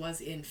truth was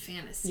in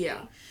fantasy.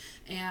 Yeah.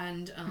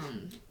 And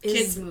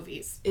kids'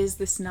 movies. Is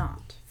this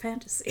not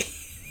fantasy?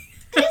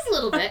 It is a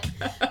little bit.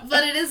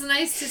 But it is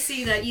nice to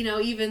see that, you know,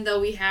 even though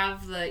we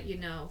have the, you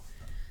know,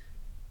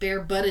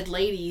 bare-butted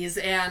ladies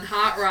and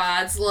hot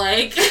rods,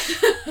 like...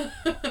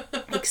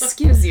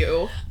 Excuse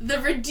you. The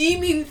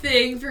redeeming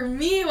thing for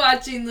me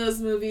watching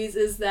those movies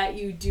is that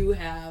you do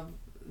have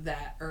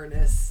that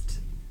earnest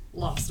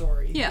love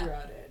story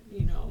throughout it.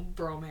 You know,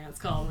 bromance,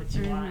 call it what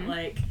you want.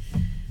 Like,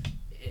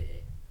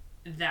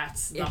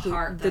 that's the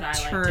heart that I like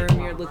to The term glom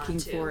you're looking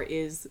onto. for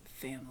is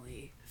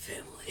family.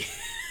 Family.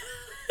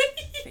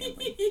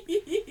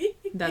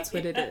 That's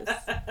what it is.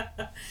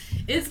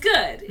 It's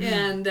good,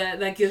 and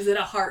that gives it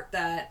a heart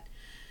that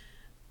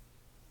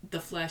the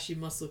flashy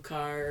muscle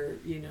car,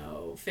 you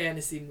know,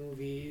 fantasy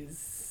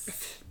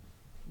movies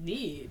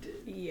need.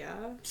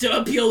 Yeah.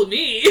 To appeal to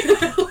me.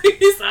 At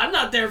least I'm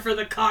not there for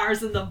the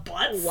cars and the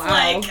butts. Wow.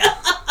 Like,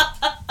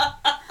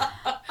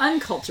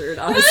 Uncultured,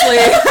 honestly.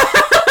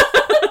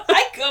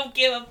 I don't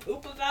give a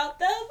poop about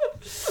them.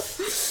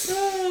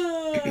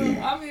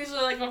 I'm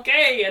usually like,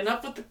 okay,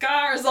 enough with the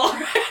cars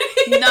already.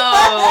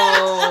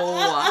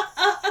 No.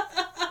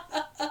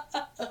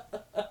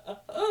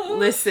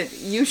 Listen,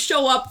 you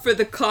show up for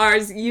the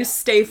cars, you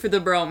stay for the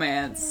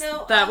bromance.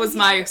 No, that was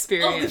my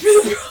experience.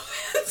 Oh,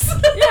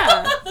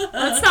 Yeah,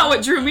 that's not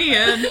what drew me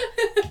in.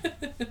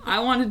 I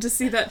wanted to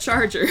see that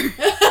Charger.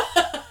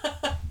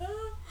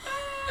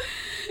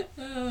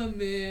 Oh,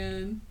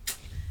 man.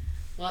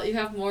 Well, you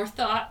have more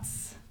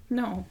thoughts?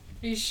 No.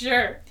 Are you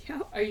sure?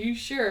 Yep. Are you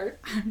sure?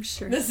 I'm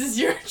sure. This is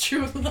your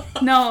true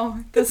love.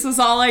 No, this is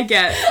all I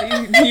get.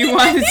 You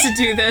wanted to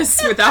do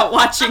this without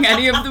watching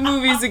any of the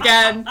movies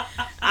again.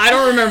 I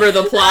don't remember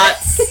the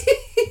plots.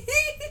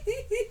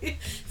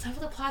 Some of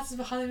the plots is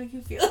about how they make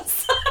you feel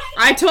inside.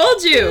 I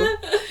told you.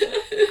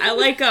 I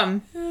like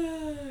them.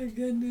 Oh,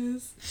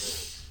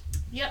 goodness.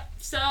 Yep,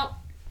 so,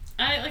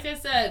 like I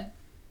said,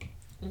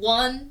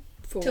 1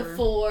 to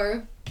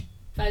 4,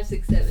 5,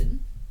 6, 7.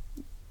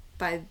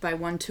 By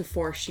 1 to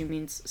 4, she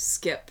means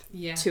skip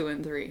 2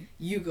 and 3.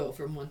 You go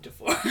from 1 to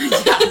 4.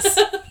 Yes.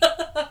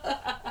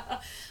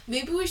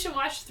 Maybe we should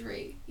watch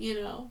 3,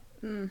 you know.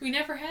 We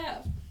never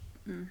have.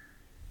 Mm.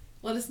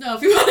 Let us know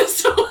if you want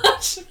us to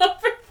watch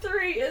number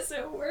 3. Is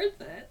it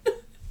worth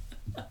it?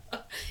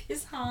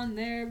 Is Han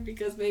there?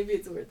 Because maybe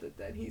it's worth it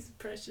then. He's a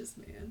precious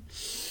man.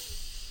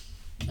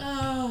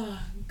 Oh,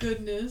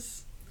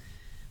 goodness.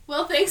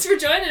 Well, thanks for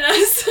joining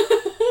us.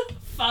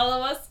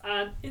 Follow us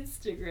on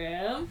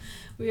Instagram.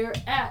 We are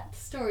at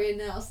Story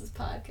Analysis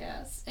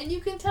Podcast. And you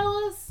can tell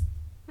us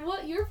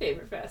what your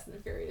favorite Fast and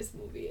the Furious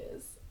movie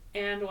is.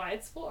 And why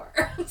it's for.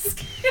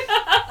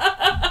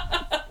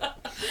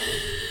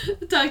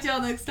 Talk to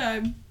y'all next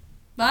time.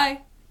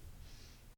 Bye.